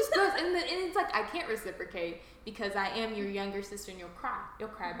 It's just gross. And it's like, I can't reciprocate because I am your younger sister and you'll cry. You'll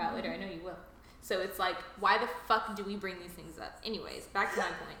cry about it later. I know you will. So it's like, why the fuck do we bring these things up? Anyways, back to my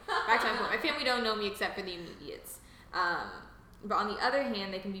point. My family don't know me except for the immediates. But on the other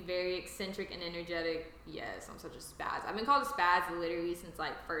hand, they can be very eccentric and energetic. Yes, I'm such a spaz. I've been called a spaz literally since,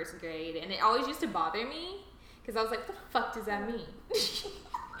 like, first grade. And it always used to bother me because I was like, what the fuck does that mean?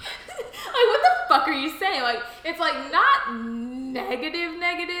 Like, what the fuck are you saying? Like, it's, like, not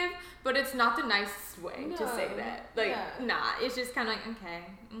negative, but it's not the nicest way to say that. Like, nah, it's just kind of like, okay,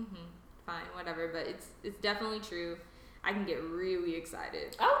 fine, whatever. But it's definitely true. I can get really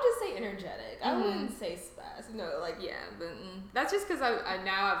excited. I would just say energetic. I wouldn't say spaz. No, like... Yeah, but that's just because I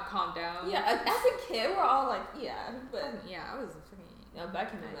now I've calmed down. Yeah, as a kid, we're all like, yeah, but... Yeah, I was fucking... No, but I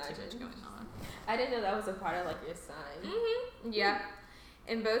can imagine. Too much going on. I didn't know that was a part of, like, your sign. Yeah.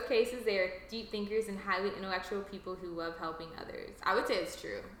 In both cases, they are deep thinkers and highly intellectual people who love helping others. I would say it's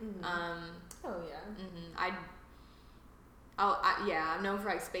true. Oh, yeah. I'm known for,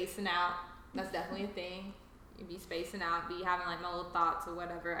 like, spacing out. That's definitely a thing. You be spacing out, be having, like, my little thoughts or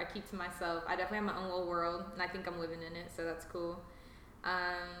whatever. I keep to myself. I definitely have my own little world, and I think I'm living in it, so that's cool.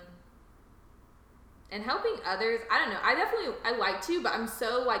 And helping others, I don't know. I like to, but I'm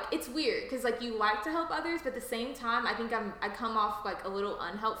so, like, it's weird because, like, you like to help others, but at the same time, I think I come off, like, a little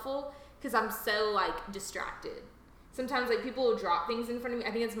unhelpful because I'm so, like, distracted. Sometimes, like, people will drop things in front of me.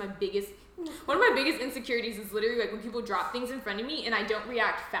 I think that's one of my biggest insecurities is literally, like, when people drop things in front of me and I don't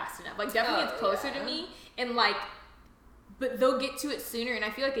react fast enough. Like, definitely it's closer to me, and, like, but they'll get to it sooner, and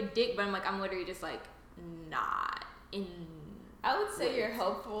I feel like a dick, but I'm literally just, like, not in. I would say you're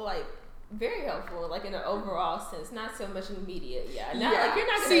helpful, like, very helpful, like, in an overall sense, not so much immediate. Like, you're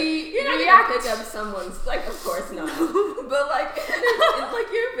not gonna pick up someone's, like, of course not, but, like, it's like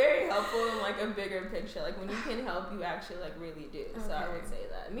you're very helpful in, like, a bigger picture. Like, when you can help, you actually, like, really do. Okay. So I would say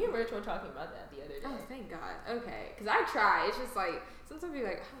that. Me and Rich were talking about that the other day. Oh, thank God. Okay, because I try. It's just like sometimes you're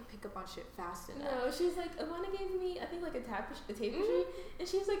like, I don't pick up on shit fast enough. No, she's like, Ivana gave me, I think, like, a tapestry, and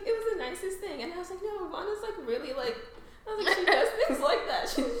she was like, it was the nicest thing, and I was like, no, Ivana's, like, really, like, I was like, she does things like that.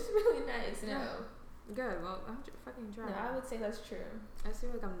 She's just really nice. No. Good. Well, I'm just fucking trying. No, I would say that's true. I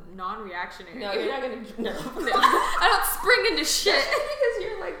feel like I'm non-reactionary. No, you're not gonna. No. I don't spring into shit. Because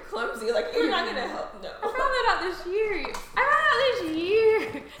you're like clumsy. Like you're not gonna help. No. I found that out this year.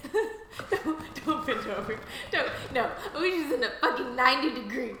 Don't bend over. No. We just in a fucking 90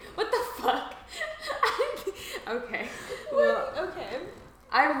 degree. What the fuck? Okay. Well, okay.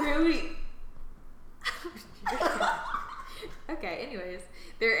 I really. Okay. Anyways.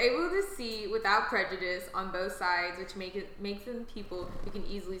 They're able to see without prejudice on both sides, which makes them people who can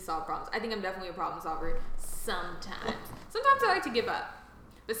easily solve problems. I think I'm definitely a problem solver sometimes. Sometimes I like to give up.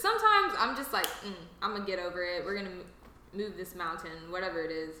 But sometimes I'm just like, I'm going to get over it. We're going to move this mountain, whatever it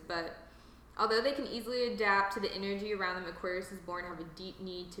is. But although they can easily adapt to the energy around them, Aquarius is born to have a deep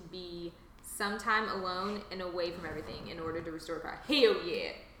need to be sometime alone and away from everything in order to restore power. Hell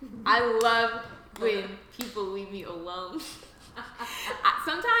yeah. I love when people leave me alone.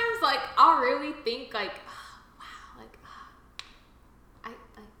 Sometimes, like, I'll really think, like, oh, wow, like,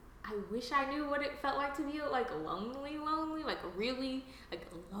 I wish I knew what it felt like to be, like, lonely, like, really, like,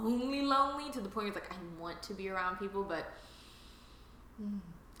 lonely, to the point where it's, like, I want to be around people, but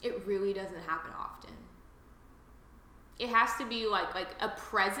it really doesn't happen often. It has to be, like a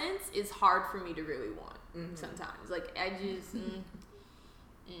presence is hard for me to really want sometimes. Like, I just,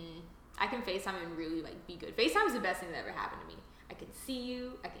 I can FaceTime and really, like, be good. FaceTime is the best thing that ever happened to me. I can see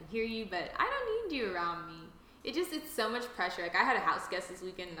you, I can hear you, but I don't need you around me. It's so much pressure. Like, I had a house guest this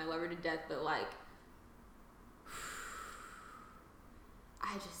weekend and I love her to death, but, like,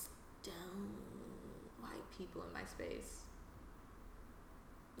 I just don't like people in my space.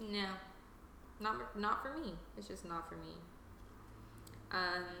 No. Not for me. It's just not for me.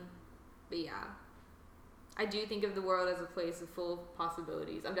 But yeah. I do think of the world as a place of full of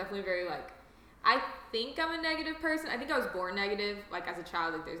possibilities. I'm definitely very, like, I think I'm a negative person. I think I was born negative. Like, as a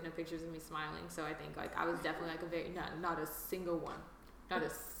child, like, there's no pictures of me smiling. So I think, like, I was definitely, like, not a single one. Not a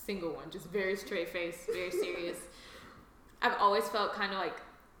single one. Just very straight face, very serious. I've always felt kind of, like,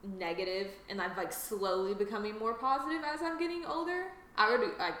 negative. And I've, like, slowly becoming more positive as I'm getting older. I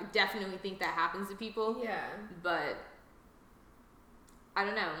would, like, definitely think that happens to people. Yeah. But I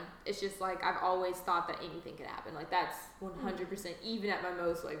don't know. It's just, like, I've always thought that anything could happen. Like, that's 100%, even at my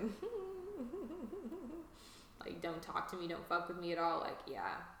most, like... like, don't talk to me, don't fuck with me at all. Like,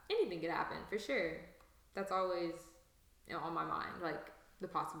 yeah, anything could happen for sure. That's always, on my mind, like, the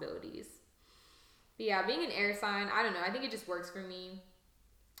possibilities. But yeah, being an air sign, I don't know, I think it just works for me.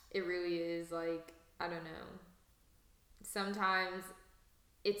 It really is, like, I don't know. Sometimes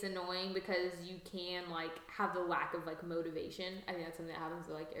it's annoying because you can, like, have the lack of, like, motivation. I think that's something that happens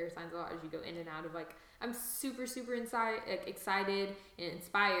with, like, air signs a lot as you go in and out of, like, I'm super excited and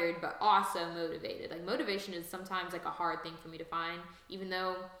inspired, but also motivated. Like, motivation is sometimes, like, a hard thing for me to find, even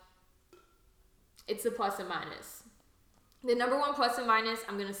though it's a plus and minus. The number one plus and minus,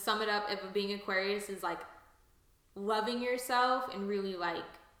 I'm going to sum it up of being Aquarius, is, like, loving yourself and really, like,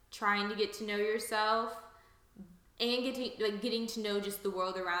 trying to get to know yourself and getting to know just the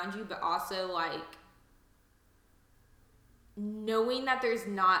world around you, but also, like, knowing that there's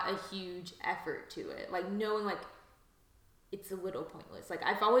not a huge effort to it. Like, knowing, like, it's a little pointless. Like,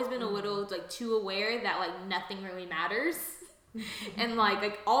 I've always been a little, like, too aware that, like, nothing really matters. And,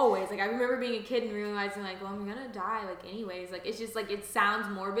 like, always. Like, I remember being a kid and realizing, like, well, I'm gonna die, like, anyways. Like, it's just, like, it sounds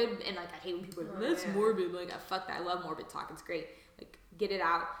morbid. And, like, I hate when people are like, that's morbid. Like, fuck that. I love morbid talk. It's great. Like, get it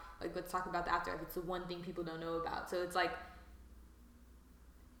out. Like, let's talk about the afterlife. It's the one thing people don't know about. So it's, like,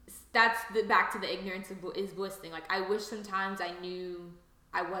 that's the back to the ignorance is bliss thing. Like, I wish sometimes I knew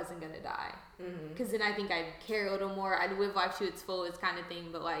I wasn't gonna die, because then I think I'd care a little more. I'd live life to its fullest kind of thing.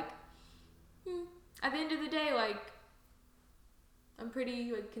 But, like, at the end of the day, like, I'm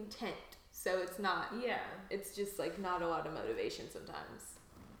pretty, like, content. So it's not. Yeah. It's just, like, not a lot of motivation sometimes.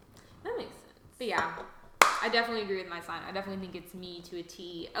 That makes sense. But yeah, I definitely agree with my sign. I definitely think it's me to a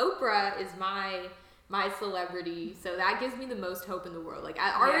T. Oprah is my celebrity, so that gives me the most hope in the world. Like,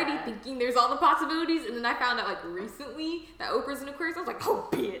 I already thinking there's all the possibilities, and then I found out, like, recently that Oprah's an Aquarius. I was like, oh,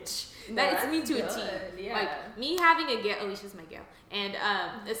 bitch. That is me to a T. Yeah. Like, me having a Gail, Alicia's my Gail, and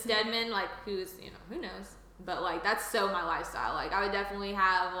a Stedman, like, who's, who knows, but, like, that's so my lifestyle. Like, I would definitely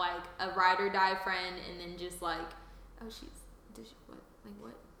have, like, a ride or die friend, and then just, like, oh,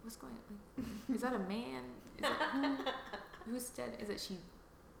 what's going on? Like, is that a man? Is that, who's Stedman? Is it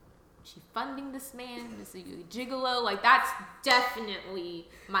she funding this man? Is he a gigolo? Like, that's definitely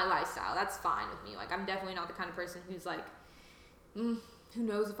my lifestyle. That's fine with me. Like, I'm definitely not the kind of person who's like, who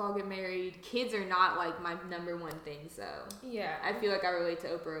knows if I'll get married. Kids are not, like, my number one thing. So yeah, I feel like I relate to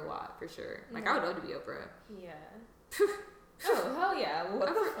Oprah a lot for sure. Like, I would love to be Oprah. Yeah. Oh, hell yeah. What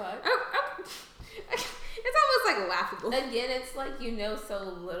the fuck? It's almost like laughable. Again, it's like you know so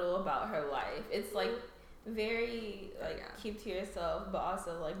little about her life. It's like very like keep to yourself, but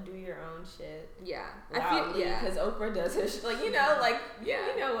also like do your own shit. Yeah, loudly, because Oprah does her shit. Like you know, like you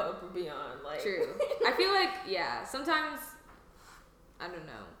know what Oprah be on. Like true. I feel like sometimes I don't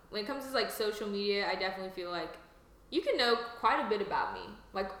know. When it comes to like social media, I definitely feel like you can know quite a bit about me.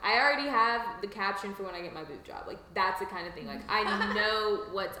 Like I already have the caption for when I get my boob job. Like that's the kind of thing. Like I know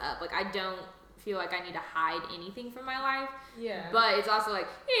what's up. Like I don't feel like I need to hide anything from my life. Yeah. But it's also like,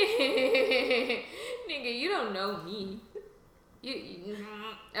 nigga, you don't know me. You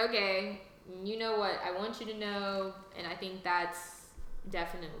okay? You know what I want you to know, and I think that's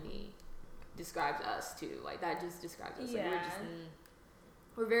definitely describes us too. Like that just describes us. Yeah. Like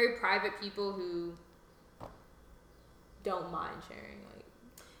we're very private people who don't mind sharing. Like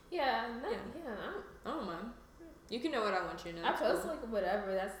I don't mind. You can know what I want you to know. I post like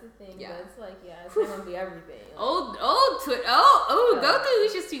whatever. That's the thing. Yeah. But it's like it's not gonna be everything. Like, go through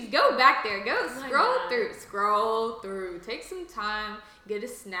Lucia's tweets. Go back there. Go scroll through. Take some time. Get a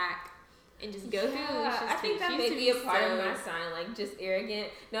snack. And just go through Lucia's tweets. I think that may be a part of my sign. Like just arrogant.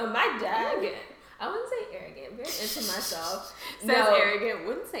 No, my dad. Arrogant. I wouldn't say arrogant. Very into myself. Arrogant.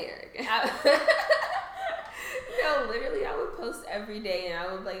 Wouldn't say arrogant. No, literally, I would post every day, and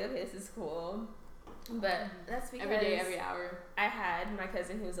I would be like, okay, this is cool. But that's because every day, every hour. I had my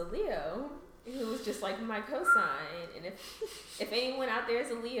cousin who was a Leo, who was just like my cosign. And if anyone out there is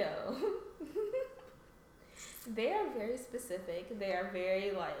a Leo, they are very specific. They are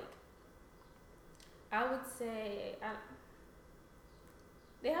very like, I would say,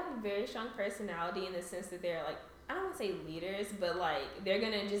 they have a very strong personality in the sense that they're like, I don't want to say leaders, but like they're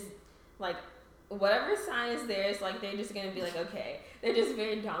gonna just like whatever sign is theirs, like they're just gonna be like, okay, they're just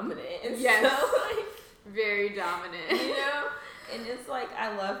very dominant. And yes, so, like, very dominant. You know, and it's like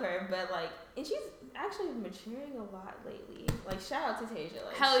I love her, but like, and she's actually maturing a lot lately. Like shout out to Tasia.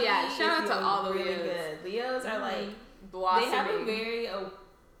 Like, hell yeah, shout out to all the really Leos. Good. Leos are like blossoming. They have a very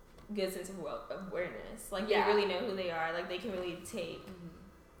good sense of awareness. Like they really know who they are. Like they can really take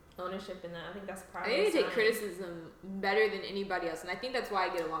ownership in that. I think that's probably. They take criticism better than anybody else, and I think that's why I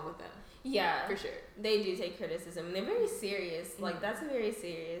get along with them. Yeah, for sure. They do take criticism, and they're very serious. Like that's a very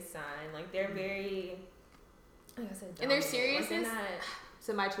serious sign. Like they're very, like I said, dominant. And their seriousness. Like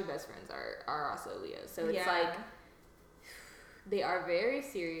so my two best friends are also Leos. So it's like they are very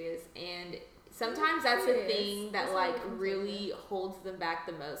serious, and sometimes that's the thing that like really holds them back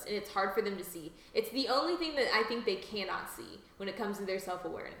the most, and it's hard for them to see. It's the only thing that I think they cannot see when it comes to their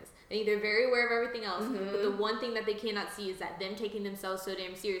self-awareness. I think they're very aware of everything else, but the one thing that they cannot see is that them taking themselves so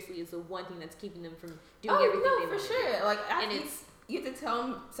damn seriously is the one thing that's keeping them from doing everything they want to do. Like, and it's you have to tell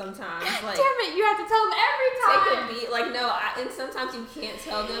them sometimes. Like, damn it, you have to tell them every time. Take a beat. Like, no, and sometimes you can't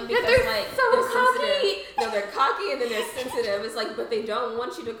tell them because they're like so they're cocky. Sensitive. No, they're cocky and then they're sensitive. It's like, but they don't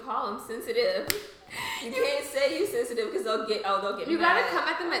want you to call them sensitive. You can't say you sensitive because they'll get you mad. gotta come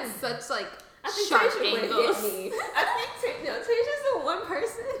at them at such like I think sharp Tasia angles. would hit me. I think Tasia's the one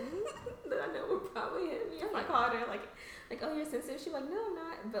person that I know would probably hit me if I called her like oh, you're sensitive. She's like, no, I'm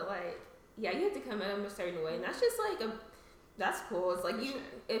not. But like, yeah, you have to come at them a certain way, and that's just like that's cool. It's like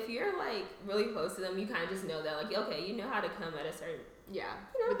if you're like really close to them, you kind of just know that like, okay, you know how to come at a certain. Yeah,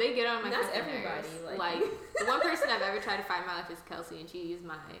 but they get on my. That's everybody. Like the one person I've ever tried to find in my life is Kelsey, and she is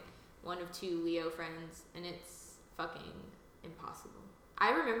my one of two Leo friends, and it's fucking impossible.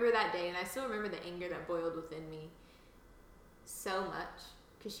 I remember that day, and I still remember the anger that boiled within me so much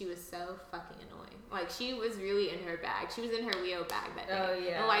because she was so fucking annoying. Like, she was really in her bag. She was in her Leo bag that day. Oh,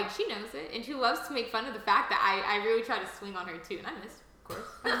 yeah. And, like, she knows it, and she loves to make fun of the fact that I really try to swing on her, too, and I missed. Of course.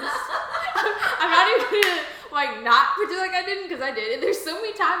 I'm not even gonna like not pretend like I didn't because I did. And there's so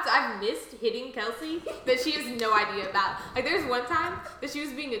many times I've missed hitting Kelsey that she has no idea about. Like there's one time that she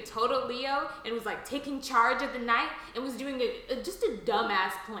was being a total Leo and was like taking charge of the night and was doing just a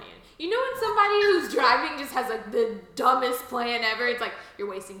dumbass plan. You know when somebody who's driving just has like the dumbest plan ever? It's like you're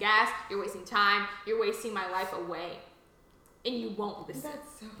wasting gas, you're wasting time, you're wasting my life away. And you won't listen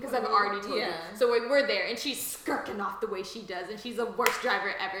because I've already told you. So like, we're there, and she's skirking off the way she does, and she's the worst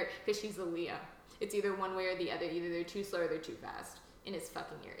driver ever because she's a Leo. It's either one way or the other. Either they're too slow or they're too fast, and it's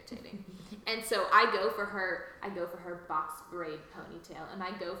fucking irritating. And so I go for her box braid ponytail, and I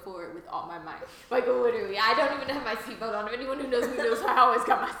go for it with all my might. Like literally, I don't even have my seatbelt on. If anyone who knows me knows I always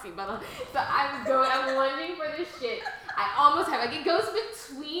got my seatbelt on. But I'm lunging for this shit. I almost have, like, it goes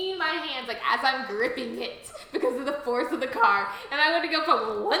between my hands, like, as I'm gripping it because of the force of the car. And I went to go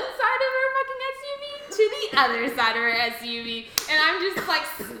from one side of her fucking SUV the other side of her SUV, and I'm just like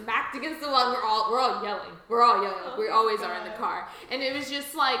smacked against the wall. We're all yelling. Oh We always God. are in the car, and it was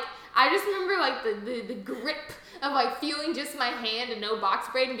just like I just remember like the grip of like feeling just my hand and no box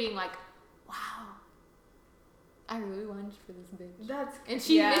braid and being like, wow, I really wanted for this bitch. And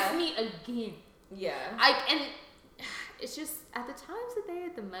she missed me again. Yeah. And it's just at the times that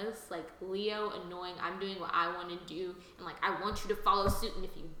they're the most like Leo annoying. I'm doing what I want to do, and like I want you to follow suit, and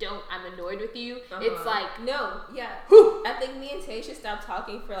if you don't, I'm annoyed with you. It's like no, yeah. whew. I think me and Tasha stopped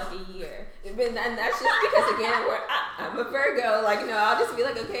talking for like a year, and that's just because again I'm a Virgo. Like I'll just be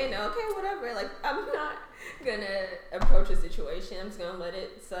like, okay, whatever. Like I'm not gonna approach a situation. I'm just gonna let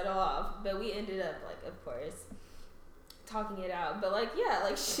it settle off. But we ended up like, of course, talking it out. But like yeah,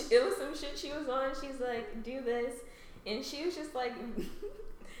 like it was some shit she was on. She's like, do this. And she was just like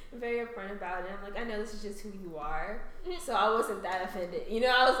very upfront about it. I'm like, I know this is just who you are, so I wasn't that offended.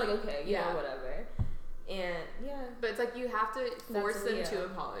 I was like, okay, you know, whatever. And yeah, but it's like you have to force them to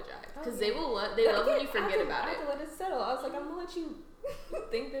apologize because they will love again, when you forget about I it. have to let it settle. I was like, I'm gonna let you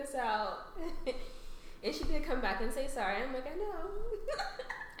think this out. And she did come back and say sorry. I'm like, I know.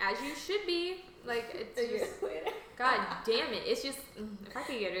 As you should be. Like, it's just, God damn it. It's just, if I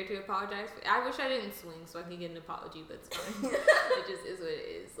could get her to apologize, I wish I didn't swing so I could get an apology, but it's fine. It just is what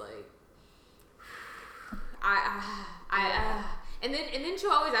it is. Like, and then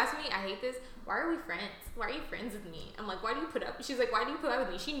she'll always ask me, I hate this, why are we friends? Why are you friends with me? I'm like, why do you put up? She's like, why do you put up with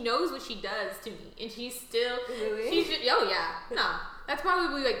me? She knows what she does to me, and she's still, oh yeah, no. That's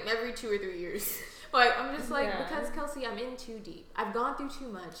probably like every 2 or 3 years. Like, I'm just like, because Kelsey, I'm in too deep. I've gone through too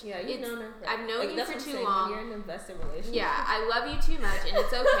much. Yeah, you've known her. I've known you for too saying, long. You're in an invested relationship. Yeah, I love you too much, and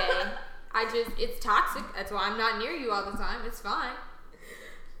it's okay. It's toxic. That's why I'm not near you all the time. It's fine.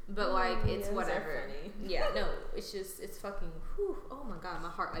 But, like, it's whatever. Yeah, no, it's just, it's fucking, whew, oh my God, my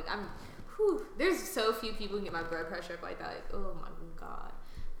heart, like, there's so few people who get my blood pressure up like that. Like, oh my God.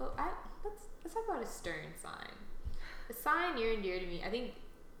 But let's talk about a stern sign. A sign near and dear to me, I think,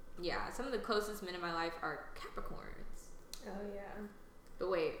 yeah, some of the closest men in my life are Capricorns. Oh, yeah. But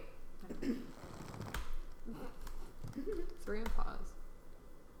wait. 3 and pause.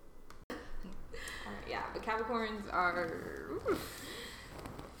 Alright, yeah, but Capricorns are...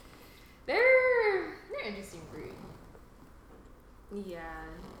 They're interesting breed. Yeah.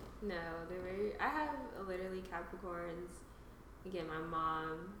 No, they're very... I have literally Capricorns. Again, my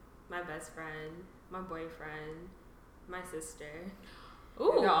mom, my best friend, my boyfriend, my sister.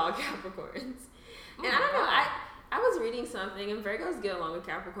 Ooh. They're all Capricorns. Oh, and I don't know, I was reading something, and Virgos get along with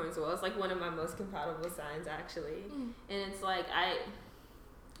Capricorns well. It's like one of my most compatible signs, actually. And it's like,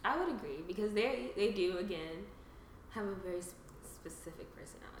 I would agree, because they do, again, have a very specific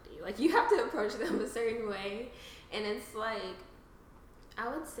personality. Like, you have to approach them a certain way. And it's like, I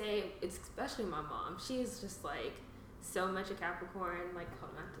would say, it's especially my mom. She's just like so much a Capricorn. Like,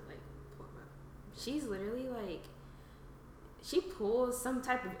 hold on, I have to like pull them up. She's literally like, she pulls some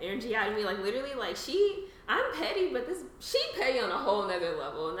type of energy out of me. Like, literally, like, I'm petty, but she petty on a whole nother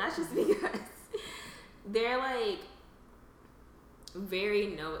level. And that's just because they're like very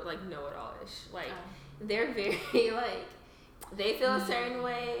know-it-all-ish. Like, they're very like, they feel a certain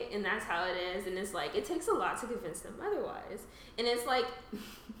way, and that's how it is. And it's like, it takes a lot to convince them otherwise. And it's like,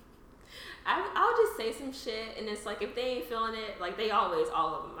 I'll just say some shit, and it's like, if they ain't feeling it, like, they always,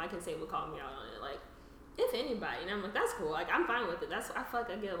 all of them, I can say, will call me out on it. Like, if anybody, and I'm like, that's cool. Like, I'm fine with it. I feel like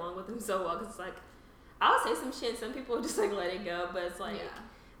I get along with them so well, because it's like, I'll say some shit, and some people just like let it go, but it's like,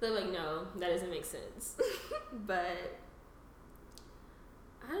 they're like, no, that doesn't make sense. But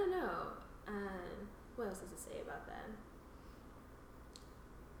I don't know. What else does it say about that?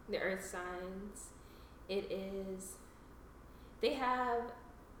 The earth signs, they have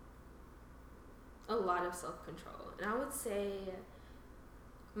a lot of self-control. And I would say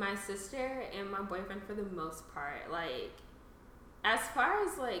my sister and my boyfriend, for the most part, like, as far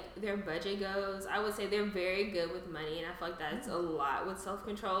as like their budget goes, I would say they're very good with money, and I feel like that's a lot with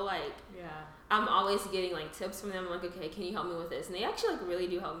self-control. Like, I'm always getting like tips from them. I'm like, okay, can you help me with this? And they actually like really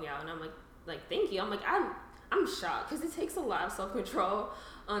do help me out, and I'm like thank you. I'm like, I'm shocked, because it takes a lot of self-control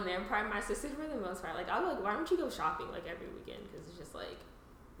on their part. My sister, for the most part, like, I'll be like, why don't you go shopping like every weekend? Because it's just like,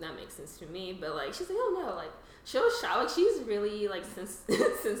 that makes sense to me. But like, she's like, oh no, like, she'll shop. Like, she's really like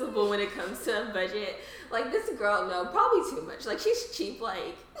sensible when it comes to a budget. Like, this girl, no, probably too much. Like, she's cheap.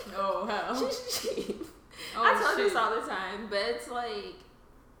 Like, oh hell, she's cheap. Oh, I tell her this all the time, but it's like,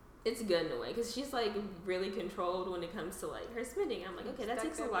 it's good in a way, because she's like really controlled when it comes to like her spending. I'm like, okay, that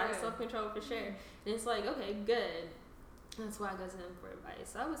takes a lot of self-control for sure. And it's like, okay, good. That's why I go to them for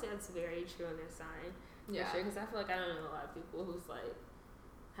advice. So I would say that's very true on their sign. For sure, because I feel like I don't know a lot of people who's like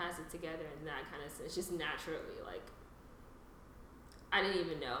has it together in that kind of sense, just naturally. Like, I didn't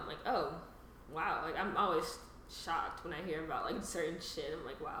even know. I'm like, oh, wow. Like, I'm always shocked when I hear about like certain shit. I'm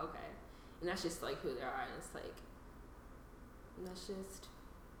like, wow, okay. And that's just like who they are. And it's like, that's just,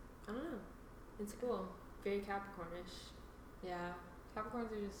 I don't know. It's cool. Very Capricornish. Yeah,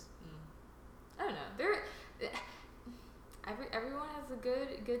 Capricorns are just, I don't know. They're everyone has the good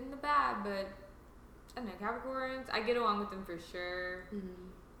and the bad, but I don't know. Capricorns, I get along with them for sure.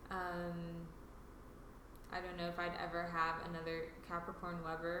 I don't know if I'd ever have another Capricorn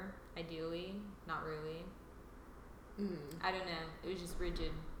lover. Ideally, not really. I don't know. It was just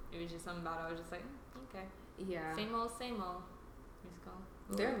rigid. It was just something about it. I was just like, okay. Yeah. Same old, same old. Just go.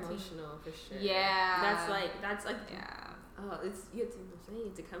 They're emotional for sure. Yeah. That's like. Yeah. Oh, it's you have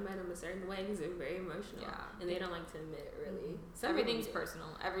to come at them a certain way because they're very emotional. Yeah. And they don't like to admit it, really. Everything's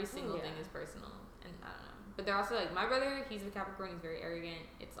personal. Every single thing is personal. And I don't know. But they're also like, my brother, he's a Capricorn. He's very arrogant.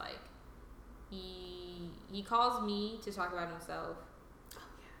 It's like, he calls me to talk about himself.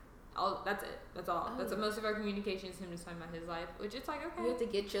 That's it. That's all. That's most of our communication is him just talking about his life, which it's like, okay. You have to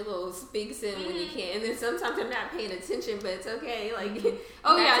get your little speaks in when you can, and then sometimes they're not paying attention, but it's okay. Like, no.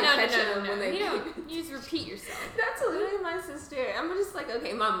 You just repeat yourself. That's literally my sister. I'm just like,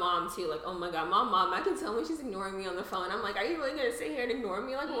 okay, my mom too. Like, oh my god, my mom. I can tell when she's ignoring me on the phone. I'm like, are you really gonna sit here and ignore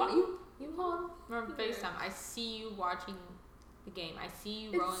me? Like, why you home? Or FaceTime. I see you watching the game. I see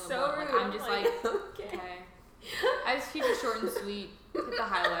you rolling it's the so ball. Like, I'm just like, okay. I just keep it short and sweet. Hit the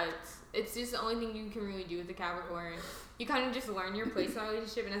highlights. It's just the only thing you can really do with a Capricorn. You kind of just learn your place in a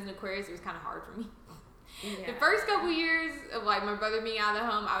relationship, and as an Aquarius, it was kind of hard for me. Yeah. The first couple years of like my brother being out of the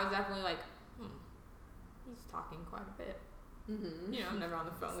home, I was definitely like, he's talking quite a bit. You know, I'm never on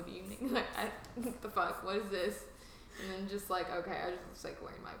the phone with you. Like, what the fuck? What is this? And then just like, okay, I just like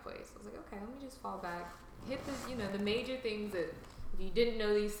learned my place. I was like, okay, let me just fall back, hit this, the major things that if you didn't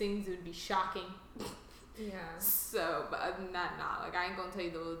know these things, it would be shocking. Yeah. So, but other than that, nah. Like, I ain't gonna tell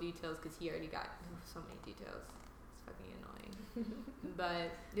you the little details because he already got so many details. It's fucking annoying.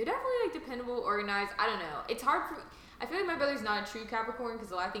 But they're definitely like dependable, organized. I don't know. It's hard for me. I feel like my brother's not a true Capricorn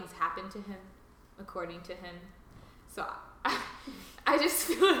because a lot of things happen to him, according to him. So I just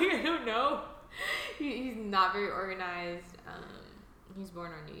feel like I don't know. He's not very organized. He's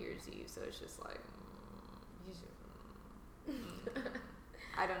born on New Year's Eve, so it's just like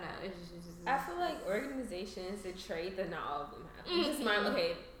I don't know. It's just I feel like organization is a trait that not all of them have. Because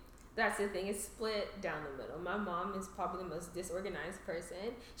that's the thing. It's split down the middle. My mom is probably the most disorganized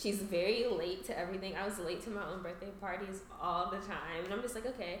person. She's very late to everything. I was late to my own birthday parties all the time. And I'm just like,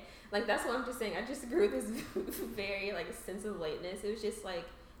 okay. Like, that's what I'm just saying. I just grew this very, like, sense of lateness. It was just, like,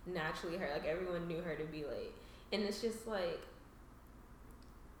 naturally her. Like, everyone knew her to be late. And it's just, like,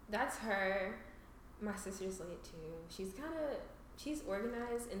 that's her. My sister's late, too. She's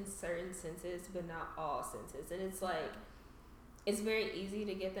organized in certain senses, but not all senses. And it's like, it's very easy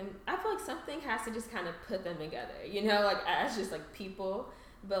to get them. I feel like something has to just kind of put them together, like as just like people.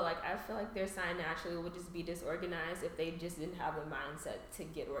 But like, I feel like their sign naturally would just be disorganized if they just didn't have the mindset to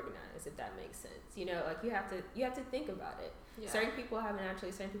get organized, if that makes sense. Like you have to think about it. Yeah. Certain people have it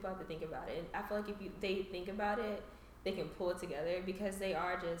naturally, certain people have to think about it. And I feel like if they think about it, they can pull it together because they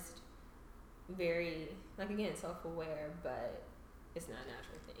are just very, like, again, self-aware, but it's not a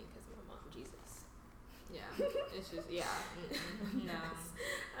natural thing because of my mom, Jesus. Yeah, it's just, no.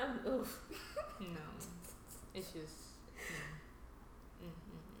 No. It's just,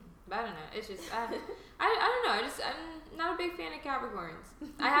 But I don't know, it's just, I don't know, I'm not a big fan of Capricorns.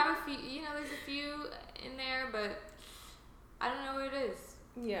 I have a few, there's a few in there, but I don't know what it is.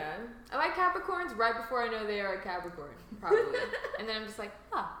 Yeah. I like Capricorns right before I know they are a Capricorn, probably. And then I'm just like,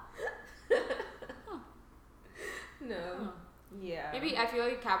 No. Huh. Yeah. Maybe I feel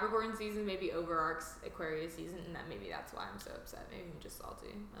like Capricorn season maybe overarches Aquarius season, and that maybe that's why I'm so upset. Maybe I'm just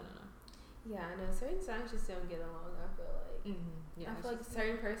salty. I don't know. Yeah, I know. Certain signs just don't get along, I feel like. Yeah, I feel like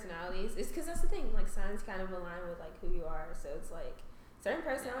certain personalities, it's because that's the thing, like signs kind of align with like who you are, so it's like certain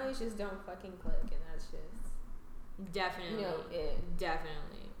personalities just don't fucking click, and that's just definitely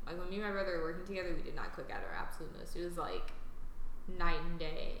definitely. Like when me and my brother were working together, we did not click at our absolute most. It was like night and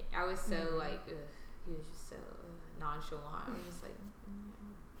day. I was so like, he was just so nonchalant. I was just like,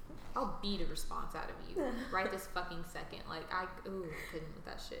 I'll beat a response out of you right this fucking second. Like I couldn't with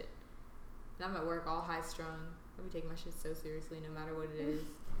that shit. And I'm at work all high strung. I be taking my shit so seriously no matter what it is.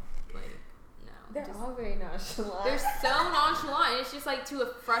 Like, no. They're all very nonchalant. They're so nonchalant. It's just like to a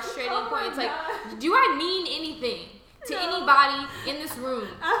frustrating point. It's like, do I mean anything to anybody in this room?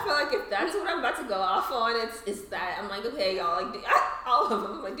 I feel like if that's what I'm about to go off on, it's that. I'm like, okay, y'all, like, all of them.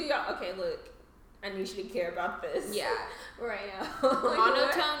 I'm like, do y'all, okay, look. I need you to care about this. Yeah. Right now.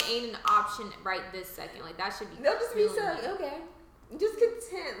 Monotone ain't an option right this second. Like, that should be. They'll just be so like, okay. Just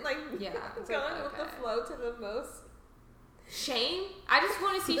content. Like, yeah. going with the flow to the most. Shame? I just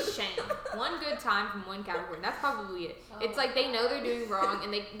want to see shame. One good time from one Capricorn. That's probably it. It's like they know they're doing wrong,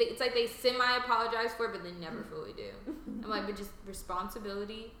 and it's like they semi-apologize for it, but they never fully do. I'm like, but just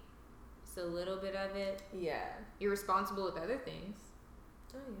responsibility, just a little bit of it. Yeah. You're responsible with other things.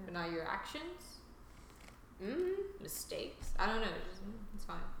 Oh, yeah. But not your actions. Mm-hmm. Mistakes. I don't know. It's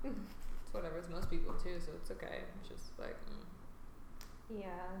fine. It's whatever. It's most people too, so it's okay. It's just like, Yeah.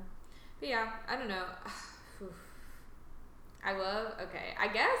 But yeah, I don't know.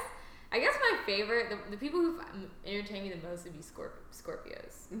 I guess my favorite, the people who entertain me the most would be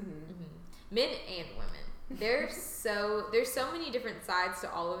Scorpios. Men and women. There's so many different sides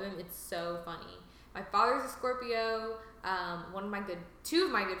to all of them. It's so funny. My father's a Scorpio. Two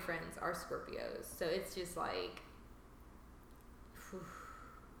of my good friends are Scorpios. So it's just like,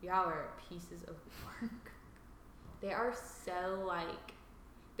 y'all are pieces of work. They are so like,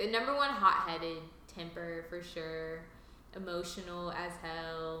 the number one hot-headed, temper for sure, emotional as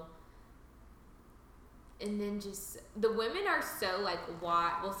hell. And then just, the women are so like,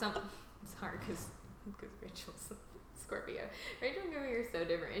 it's hard because Rachel's Scorpio. Rachel and Gary are so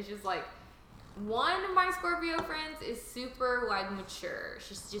different. It's just like, one of my Scorpio friends is super like mature.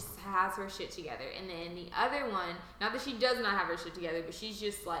 She just has her shit together. And then the other one, not that she does not have her shit together, but she's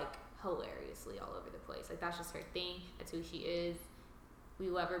just like hilariously all over the place. Like, that's just her thing. That's who she is. We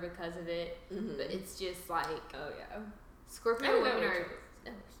love her because of it. But it's just like, oh yeah, Scorpio women are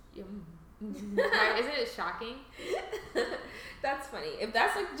right? Isn't it shocking? That's funny. If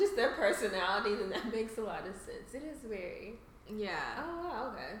that's like just their personality, then that makes a lot of sense. It is very. Yeah. Oh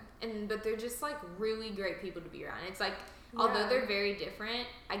wow, okay. But they're just like really great people to be around. It's like, although they're very different,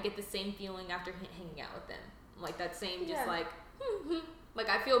 I get the same feeling after hanging out with them. Like that same just like like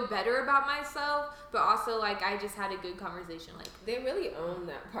I feel better about myself, but also like I just had a good conversation. Like, they really own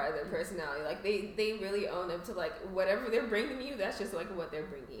that part of their personality. Like they really own up to like whatever they're bringing you. That's just like what they're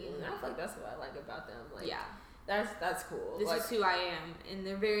bringing you. And I feel like that's what I like about them. Like, yeah, that's cool. This like, is who I am, and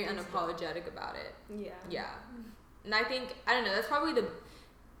they're very unapologetic about it. Yeah. And I think, I don't know, that's probably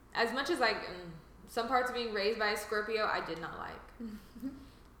as much as like some parts of being raised by a Scorpio I did not like.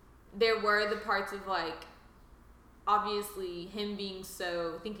 There were the parts of like, obviously him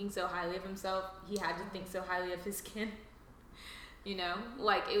thinking so highly of himself, he had to think so highly of his skin. You know,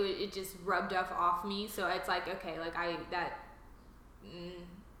 like it just rubbed off me. So it's like, okay, like I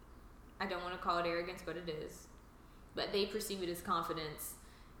don't want to call it arrogance, but it is. But they perceive it as confidence.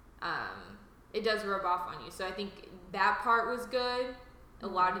 It does rub off on you. So I think that part was good. A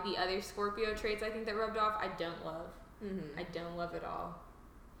lot of the other Scorpio traits I think that rubbed off, I don't love. I don't love at all.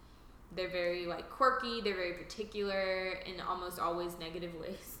 They're very like quirky. They're very particular in almost always negative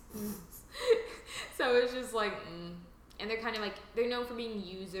ways. So it's just like, and they're kind of like, they're known for being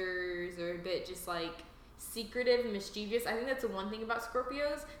users or a bit just like secretive and mischievous. I think that's the one thing about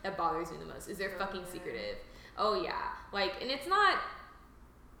Scorpios that bothers me the most is they're fucking secretive. Oh yeah. Like, and it's not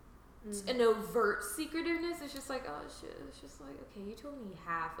an overt secretiveness. It's just like, oh shit. It's just like, okay, you told me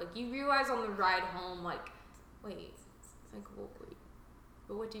half. Like, you realize on the ride home, like, wait. It's like, well, wait.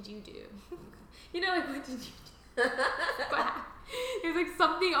 But what did you do? You know, like, what did you do? There's like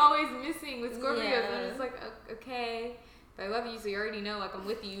something always missing with Scorpios. Yeah. And I'm just like, okay, but I love you, so you already know, like, I'm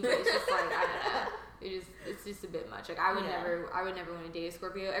with you. But it's just like, I don't know. It's just a bit much. Like, I would never want to date a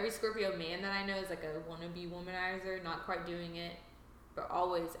Scorpio. Every Scorpio man that I know is like a wannabe womanizer, not quite doing it, but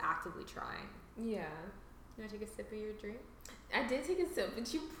always actively trying. Yeah. You want to take a sip of your drink? I did take a sip,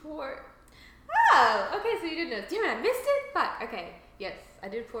 but you poured. Oh, okay, so you didn't know. Damn it, I missed it? Fuck, okay. Yes, I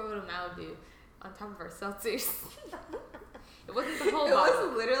did pour a little Malibu on top of our seltzers. It wasn't the whole bottle. It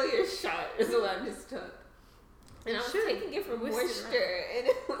was literally a shot is what I just took. And I was taking it for moisture, and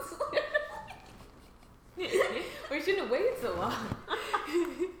it was we shouldn't have waited so long.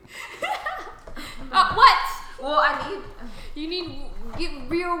 What? Well, you need get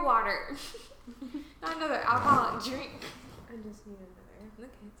real water. Not another alcoholic drink. I just need another.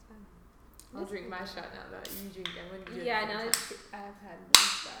 Okay, it's fine. I'll drink my shot now that you drink that one. Yeah, now I've had this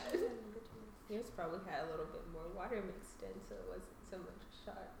shot. Yours probably had a little bit more water mixed in, so it wasn't so much a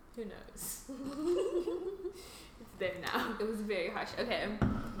shot. Who knows? It's there now. It was very harsh. Okay.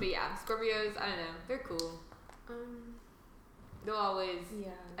 But yeah, Scorpios, I don't know. They're cool. They'll always... Yeah.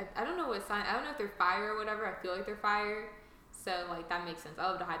 I don't know what sign... I don't know if they're fire or whatever. I feel like they're fire. So, like, that makes sense. I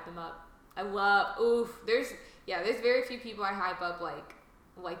love to hype them up. There's very few people I hype up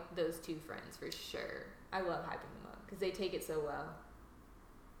like those two friends for sure. I love hyping them up because they take it so well.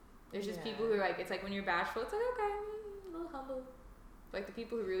 There's just people who are like, it's like when you're bashful, it's like, okay, a little humble. Like the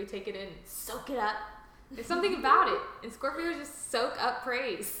people who really take it in, soak it up. There's something about it. And Scorpios just soak up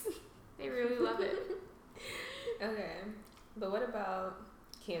praise. They really love it. Okay. But what about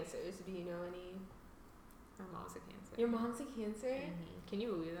Cancers? Do you know any? My mom's a Cancer. Your mom's a Cancer? Mm-hmm. Can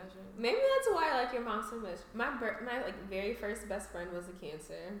you believe that shit? Maybe that's why I like your mom so much. My like very first best friend was a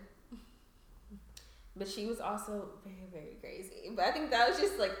Cancer. But she was also very, very crazy. But I think that was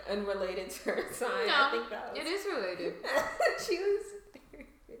just like unrelated to her sign. No, I think that was, it is related. she was very,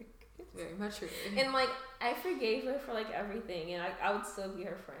 very crazy. Very much related. And like I forgave her for like everything, and I would still be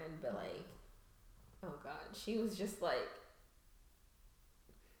her friend. But like, oh god, she was just like,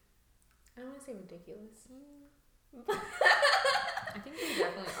 I don't want to say ridiculous. I think they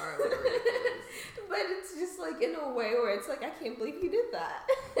definitely are a little ridiculous. But it's just like in a way where it's like, I can't believe you did that.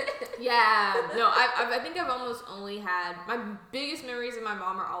 Yeah. No, I think I've almost only had, my biggest memories of my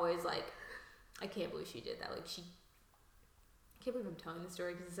mom are always like, I can't believe she did that. Like I can't believe I'm telling this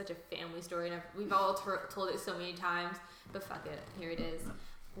story because it's such a family story and we've all told it so many times, but fuck it. Here it is.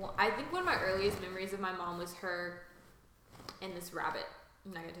 Well, I think one of my earliest memories of my mom was her and this rabbit.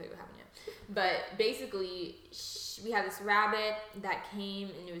 I'm not gonna tell you what happened yet, but basically we had this rabbit that came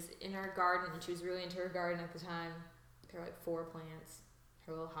and it was in her garden and she was really into her garden at the time. There were like 4 plants,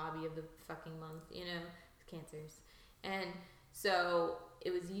 her little hobby of the fucking month, you know, Cancers. And so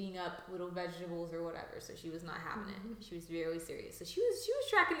it was eating up little vegetables or whatever, so she was not having it. She was really serious. So she was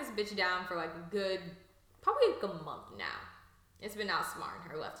tracking this bitch down for like a good, probably like a month now. It's been outsmarting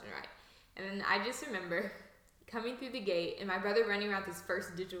her left and right. And then I just remember coming through the gate and my brother running around with his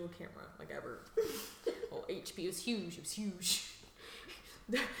first digital camera, like ever. Oh, HP, it was huge. It was huge.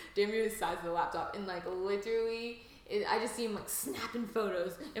 Damn near the size of the laptop. And like literally, I just see him like snapping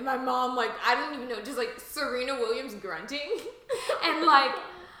photos. And my mom, like, I don't even know, just like Serena Williams grunting. And like,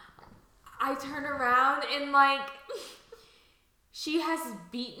 I turn around and like, she has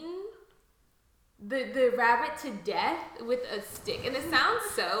beaten the rabbit to death with a stick. And it sounds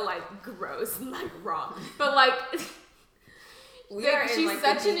so like gross and like wrong. But like, we are she's in like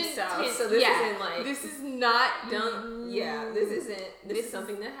such the an deep south, intense, so this isn't like, this is not, this is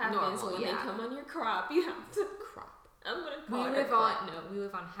something that happens normal, when they come on your crop. You have to crop. I'm gonna We call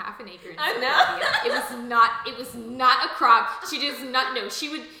live on half an acre in I Philadelphia. It was not a crop. She does not know. She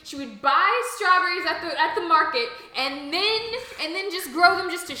would buy strawberries at the market and then just grow them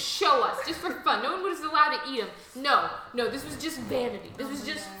just to show us, just for fun. No one was allowed to eat them. No, this was just vanity. This was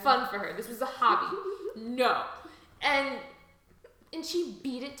just fun for her. This was a hobby. No. And she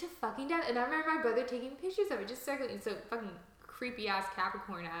beat it to fucking death. And I remember my brother taking pictures of it, just circling. So fucking creepy ass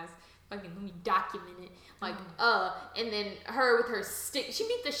Capricorn ass. Fucking let me document it. Like, and then her with her stick. She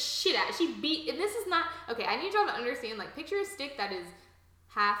beat the shit out. And this is not, okay, I need y'all to understand, like, picture a stick that is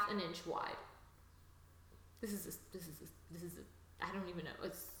half an inch wide. This is I don't even know.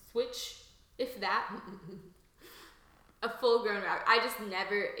 A switch, if that. A full grown rabbit. I just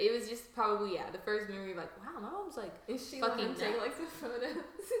never, it was just probably, the first memory of like, wow, my mom's like, is she fucking take like the photos?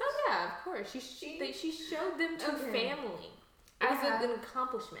 Oh yeah, of course. She showed them to family. It was an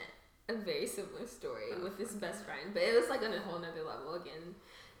accomplishment. A very similar story with this best friend, but it was like on a whole nother level again.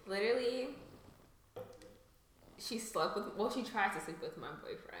 Literally, she tried to sleep with my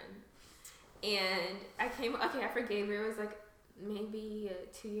boyfriend, and I forgave her. It was like maybe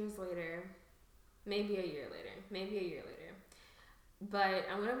 2 years later, maybe a year later. But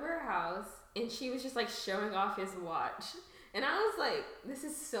I went over her house, and she was just like showing off his watch. And I was like, this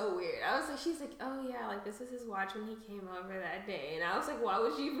is so weird. She's like, oh yeah, like this is his watch when he came over that day. And I was like, why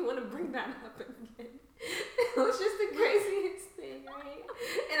would you even want to bring that up again? It was just the craziest thing, right?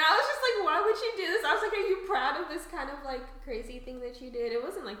 And I was just like, why would you do this? I was like, are you proud of this kind of like crazy thing that you did? It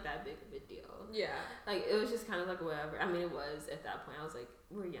wasn't like that big of a deal. Yeah. Like it was just kind of like whatever. I mean, it was at that point. I was like,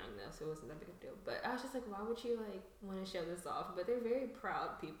 we're young though, so it wasn't that big of a deal. But I was just like, why would you like want to show this off? But they're very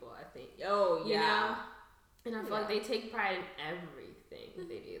proud people, I think. Oh yeah. You know? And I feel like they take pride in everything that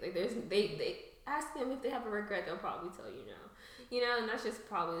they do. Like they ask them if they have a regret, they'll probably tell you no. You know, and that's just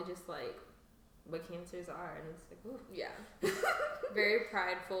probably just like what Cancers are, and it's like, ooh. Yeah. Very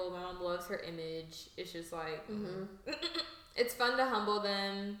prideful. My mom loves her image. It's just like, it's fun to humble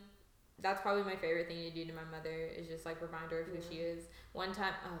them. That's probably my favorite thing to do to my mother is just like remind her of who she is. One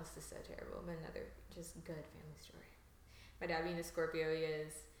time, this is so terrible, but another just good family story. My dad being the Scorpio he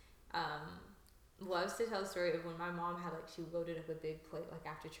is, loves to tell the story of when my mom had she loaded up a big plate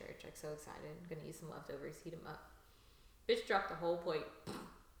after church, so excited, gonna eat some leftovers, heat them up. Bitch dropped the whole plate.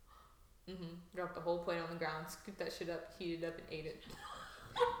 Dropped the whole plate on the ground, scooped that shit up, heated it up, and ate it.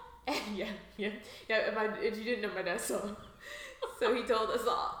 And yeah. If you didn't know, my dad saw So he told us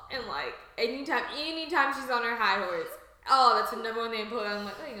all. And like, anytime she's on her high horse, oh, that's the number one thing I pull out. I'm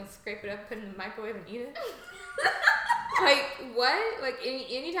like, oh, you gonna scrape it up, put it in the microwave, and eat it? Like, what? Like,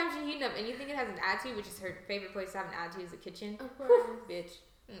 anytime she's heating up anything that has an attitude, which is her favorite place to have an attitude, is the kitchen. Whew, bitch,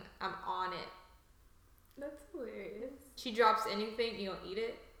 I'm on it. That's hilarious. She drops anything, you gonna eat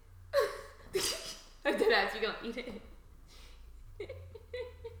it? Like, deadass, you gonna eat it?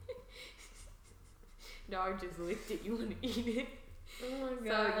 Dog just licked it, you wanna eat it? Oh my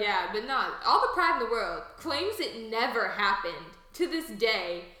god. So, yeah, but not all the pride in the world claims it never happened to this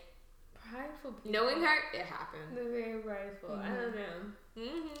day. Prideful people. Knowing her, it happened. They're very prideful. Mm-hmm. I don't know.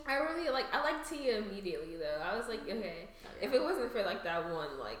 Mm-hmm. I like Tia immediately though. I was like, okay, if it wasn't for like that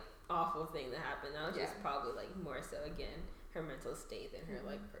one like awful thing that happened, I was just probably like more so again her mental state than her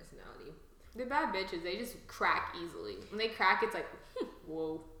like personality. They're bad bitches. They just crack easily. When they crack, it's like,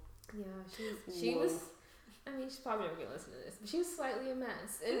 whoa. Yeah, she was. I mean, she's probably never gonna listen to this, but she was slightly a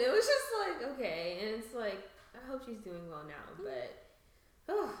mess, and it was just like okay, and it's like I hope she's doing well now,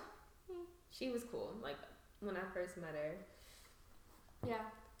 but she was cool. Like when I first met her. Yeah,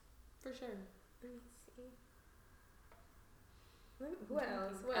 for sure. Let me see. What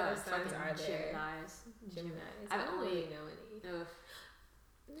else? What other signs are there? Geminis. I don't really know any. Ugh.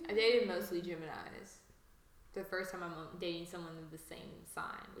 I dated mostly Geminis. The first time I'm dating someone of the same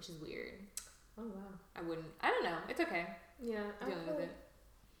sign, which is weird. Oh wow. I don't know. It's okay. Yeah. Dealing with it.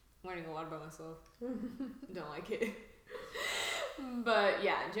 Learning a lot about myself. Don't like it. But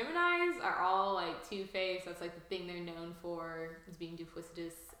yeah, Geminis are all like two-faced. That's like the thing they're known for, is being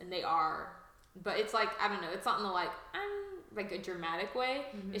duplicitous, and they are. But it's like, I don't know, it's not in the like a dramatic way.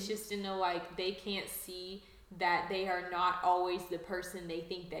 Mm-hmm. It's just in the like, they can't see that they are not always the person they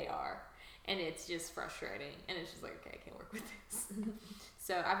think they are. And it's just frustrating. And it's just like, okay, I can't work with this.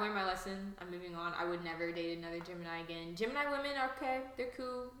 So I've learned my lesson. I'm moving on. I would never date another Gemini again. Gemini women are okay. They're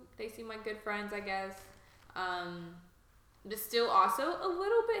cool. They seem like good friends, I guess. But still also a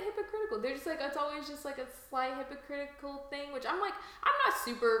little bit hypocritical. They're just like, it's always just like a slight hypocritical thing, which I'm like, I'm not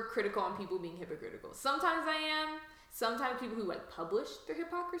super critical on people being hypocritical. Sometimes I am. Sometimes people who like publish their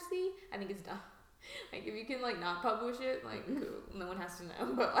hypocrisy, I think it's dumb. Like if you can like not publish it, like cool, no one has to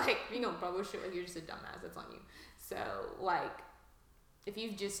know. But like if you don't publish it, like you're just a dumbass. That's on you. So like if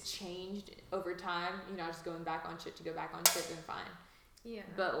you've just changed over time, you're not just going back on shit to go back on shit, then fine. Yeah.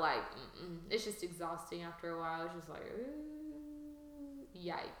 But like it's just exhausting after a while. It's just like ooh,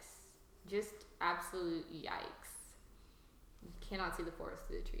 yikes, just absolute yikes. You cannot see the forest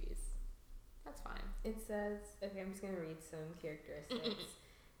through the trees. That's fine. It says, okay, I'm just gonna read some characteristics.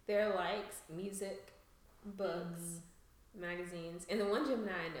 Their likes, music, books, magazines, and the one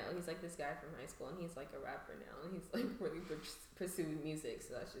Gemini I know, he's like this guy from high school, and he's like a rapper now, and he's like really pursuing music,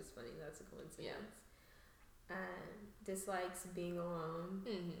 so that's just funny. That's a coincidence. Yeah. Dislikes being alone,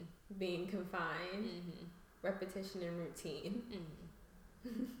 being confined, repetition and routine.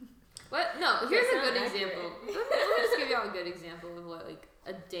 What? No, here's a good example. Let me just give y'all a good example of what like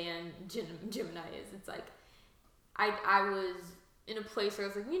a Dan Gemini is. It's like I was in a place where I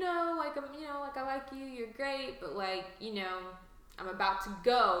was like, I like you, you're great, but like, I'm about to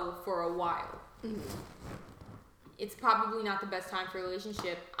go for a while. It's probably not the best time for a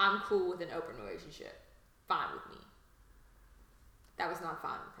relationship. I'm cool with an open relationship. Fine with me. That was not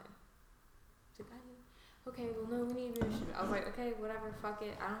fine with him. He's like, okay, well, no, we need a relationship. I was like, okay, whatever, fuck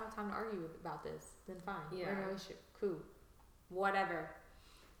it. I don't have time to argue about this. Then fine. Yeah. We're in a relationship. Cool. Whatever.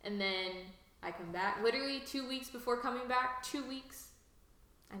 And then I come back. Literally 2 weeks before coming back, 2 weeks,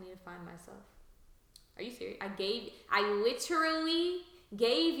 I need to find myself. Are you serious? I literally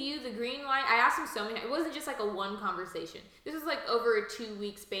gave you the green light. I asked him so many. It wasn't just like a one conversation. This was like over a 2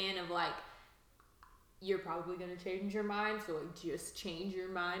 week span of like, you're probably going to change your mind. So like just change your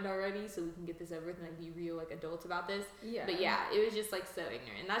mind already so we can get this over with and like be real like adults about this. Yeah. But yeah, it was just like so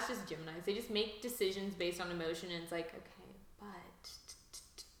ignorant. And that's just Geminis. They just make decisions based on emotion, and it's like, okay, but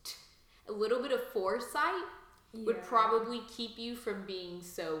a little bit of foresight would probably keep you from being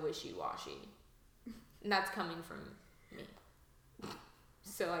so wishy-washy. And that's coming from me.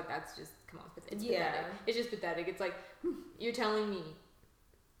 So like that's just, come on, it's pathetic. It's just pathetic. It's like, you're telling me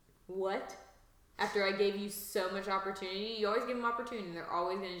what? After I gave you so much opportunity, you always give them opportunity, and they're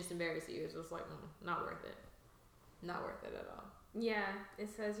always going to just embarrass you. It's just like, not worth it. Not worth it at all. Yeah, it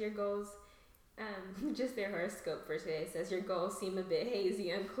says your goals, just their horoscope for today, it says your goals seem a bit hazy,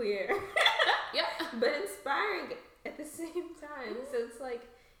 unclear. Yeah. But inspiring at the same time. So it's like,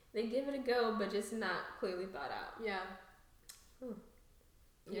 they give it a go, but just not clearly thought out. Yeah.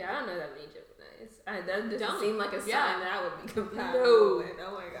 Yeah, I don't know that many Geminis. That doesn't seem like a sign that I would be compatible with.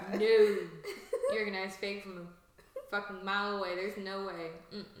 Oh my god. No. You're organized fake from fucking mile away. There's no way.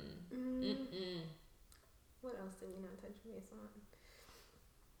 Mm-mm. What else did we not touch base on?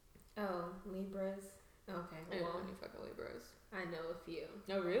 Oh, Libras. Okay, I don't well, know any fucking Libras. I know a few.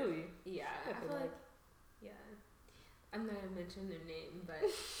 Oh, really? Yeah, I feel like, yeah. I'm not gonna mention their name, but I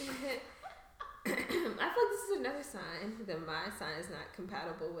feel like this is another sign that my sign is not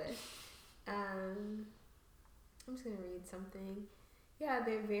compatible with. I'm just gonna read something. Yeah,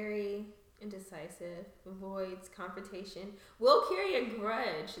 they're very indecisive, avoids confrontation, will carry a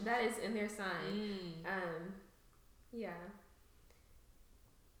grudge. That is in their sign. Yeah.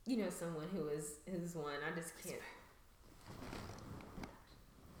 You know, someone who is one. I just can't.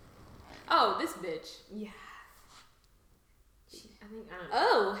 Oh, this bitch. Yeah. I think I don't know.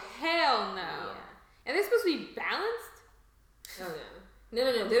 Oh, hell no. Yeah. And they're supposed to be balanced? Oh no.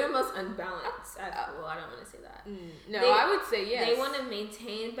 No. They're the most unbalanced. Well, I don't want to say that. No, I would say yes. They want to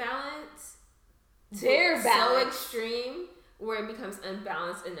maintain balance. They're so balanced. Extreme where it becomes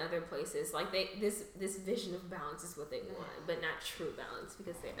unbalanced in other places. Like this vision of balance is what they want, but not true balance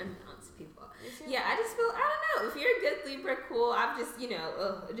because they're unbalanced people. Yeah, I just feel, I don't know, if you're a good Libra, cool. I'm just,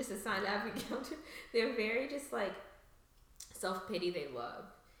 just a sign to have encountered. They're very just like self-pity they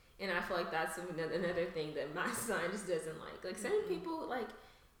love. And I feel like that's another thing that my sign just doesn't like. Like certain people like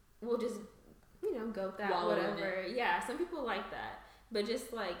will just, go that wallow whatever. Yeah, some people like that. But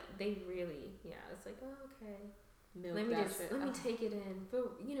just like they really, it's like, oh, okay. Let me take it in.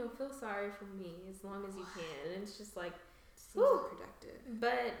 Feel sorry for me as long as you can. And it's just like, seems productive.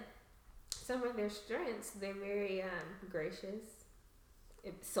 But some of their strengths, they're very gracious,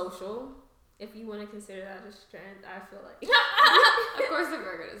 social. If you want to consider that a strength, I feel like. Of course, the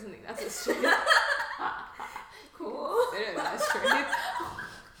Virgo doesn't think that's a strength. Cool. Consider that a strength.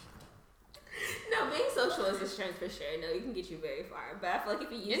 No, being social is a strength for sure. No, it can get you very far. But I feel like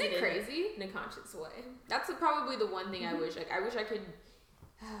if you use Isn't it crazy? in a conscious way. That's probably the one thing I wish. Like, I wish I could,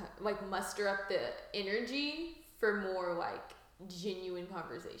 muster up the energy for more, genuine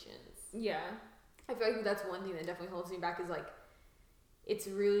conversations. Yeah. I feel like that's one thing that definitely holds me back is, it's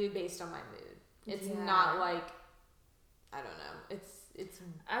really based on my mood. It's not, I don't know. It's.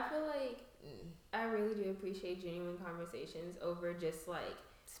 I feel like I really do appreciate genuine conversations over just,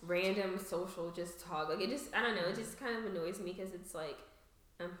 random social just talk. I don't know, it just kind of annoys me because it's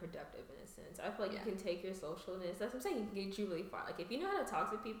unproductive in a sense. I feel like you can take your socialness, that's what I'm saying, you can get you really far. If you know how to talk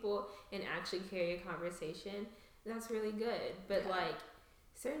to people and actually carry a conversation, that's really good. But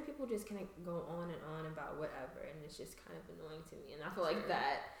certain people just kind of go on and on about whatever, and it's just kind of annoying to me. And I feel like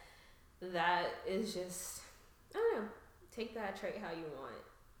that is just, I don't know, take that trait how you want.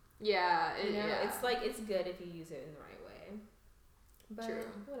 Yeah, it's it's good if you use it in the right way. But true.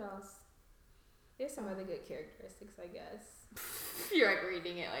 What else? There's some other good characteristics, I guess. You're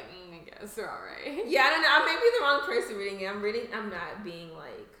reading it I guess they're alright. Yeah, I don't know. I may be the wrong person reading it. I'm not being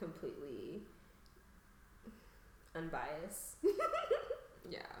completely unbiased.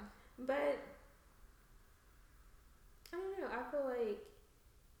 Yeah. But I don't know. I feel like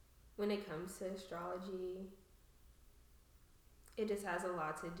when it comes to astrology, it just has a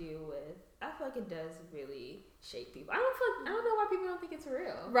lot to do with. I feel like it does really shape people. I don't know why people don't think it's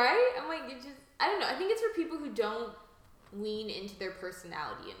real. Right? I'm I don't know. I think it's for people who don't lean into their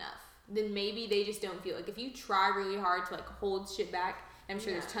personality enough. Then maybe they just don't feel if you try really hard to hold shit back. I'm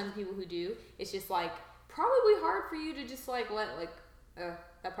sure there's tons of people who do. It's just probably hard for you to just let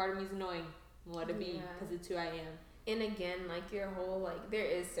that part of me is annoying. Let it be because it's who I am. And again, your whole there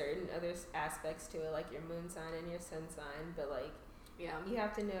is certain other aspects to it, your moon sign and your sun sign, but you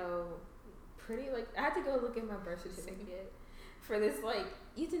have to know pretty I had to go look at my birth certificate for this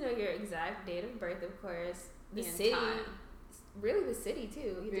you have to know your exact date of birth, of course, the and city, time. Really the city too.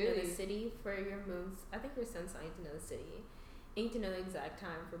 You have to know Really? the city for your moons. I think your sun sign, you have to know the city. And you have to know the exact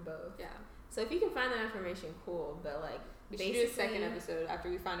time for both. Yeah. So if you can find that information, cool. But we should do a second episode after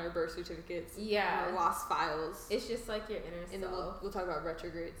we find our birth certificates. Yeah. Our lost files. It's just your inner self. And then we'll talk about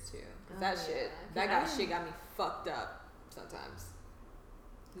retrogrades too. Oh, Shit got me fucked up sometimes.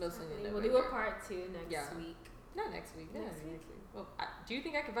 Mostly in We'll November. do a part 2 next week. Not next week. Next week. Well, do you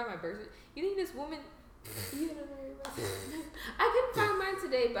think I can find my birth? You think this woman? You don't know your birth certificate. I couldn't find mine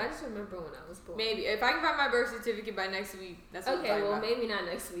today, but I just remember when I was born. Maybe if I can find my birth certificate by next week, that's what okay. I'm Well, about. maybe not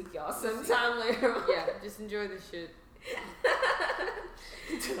next week, y'all. Sometime later on. Yeah, just enjoy this shit.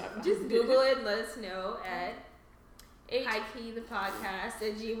 Just Google it and let us know at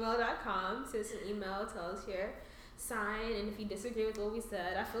highkeythepodcast@gmail.com. Send us an email, tell us your sign, and if you disagree with what we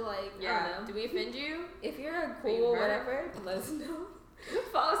said, I feel I don't know. Do we offend you? If you're cool, whatever, let us know.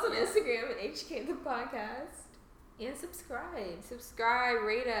 Follow us on Instagram at HK the Podcast. And subscribe. Subscribe,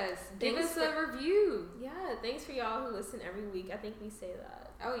 rate us, give us a review. Yeah, thanks for y'all who listen every week. I think we say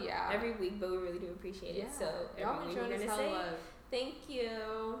that. Oh yeah. Every week, but we really do appreciate it. So y'all every been week showing we're us gonna say love. thank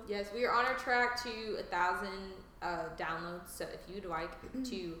you. Yes, we are on our track to 1,000 downloads. So if you'd like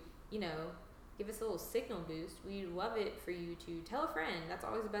to, you know, give us a little signal boost, we'd love it for you to tell a friend. That's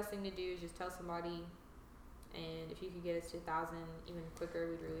always the best thing to do, is just tell somebody. And if you could get us to 1,000 even quicker,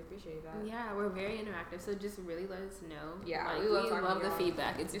 we'd really appreciate that. Yeah, we're very interactive, so just really let us know. Yeah, like, we love the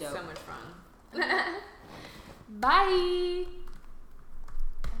feedback. It's dope. so much fun. Bye.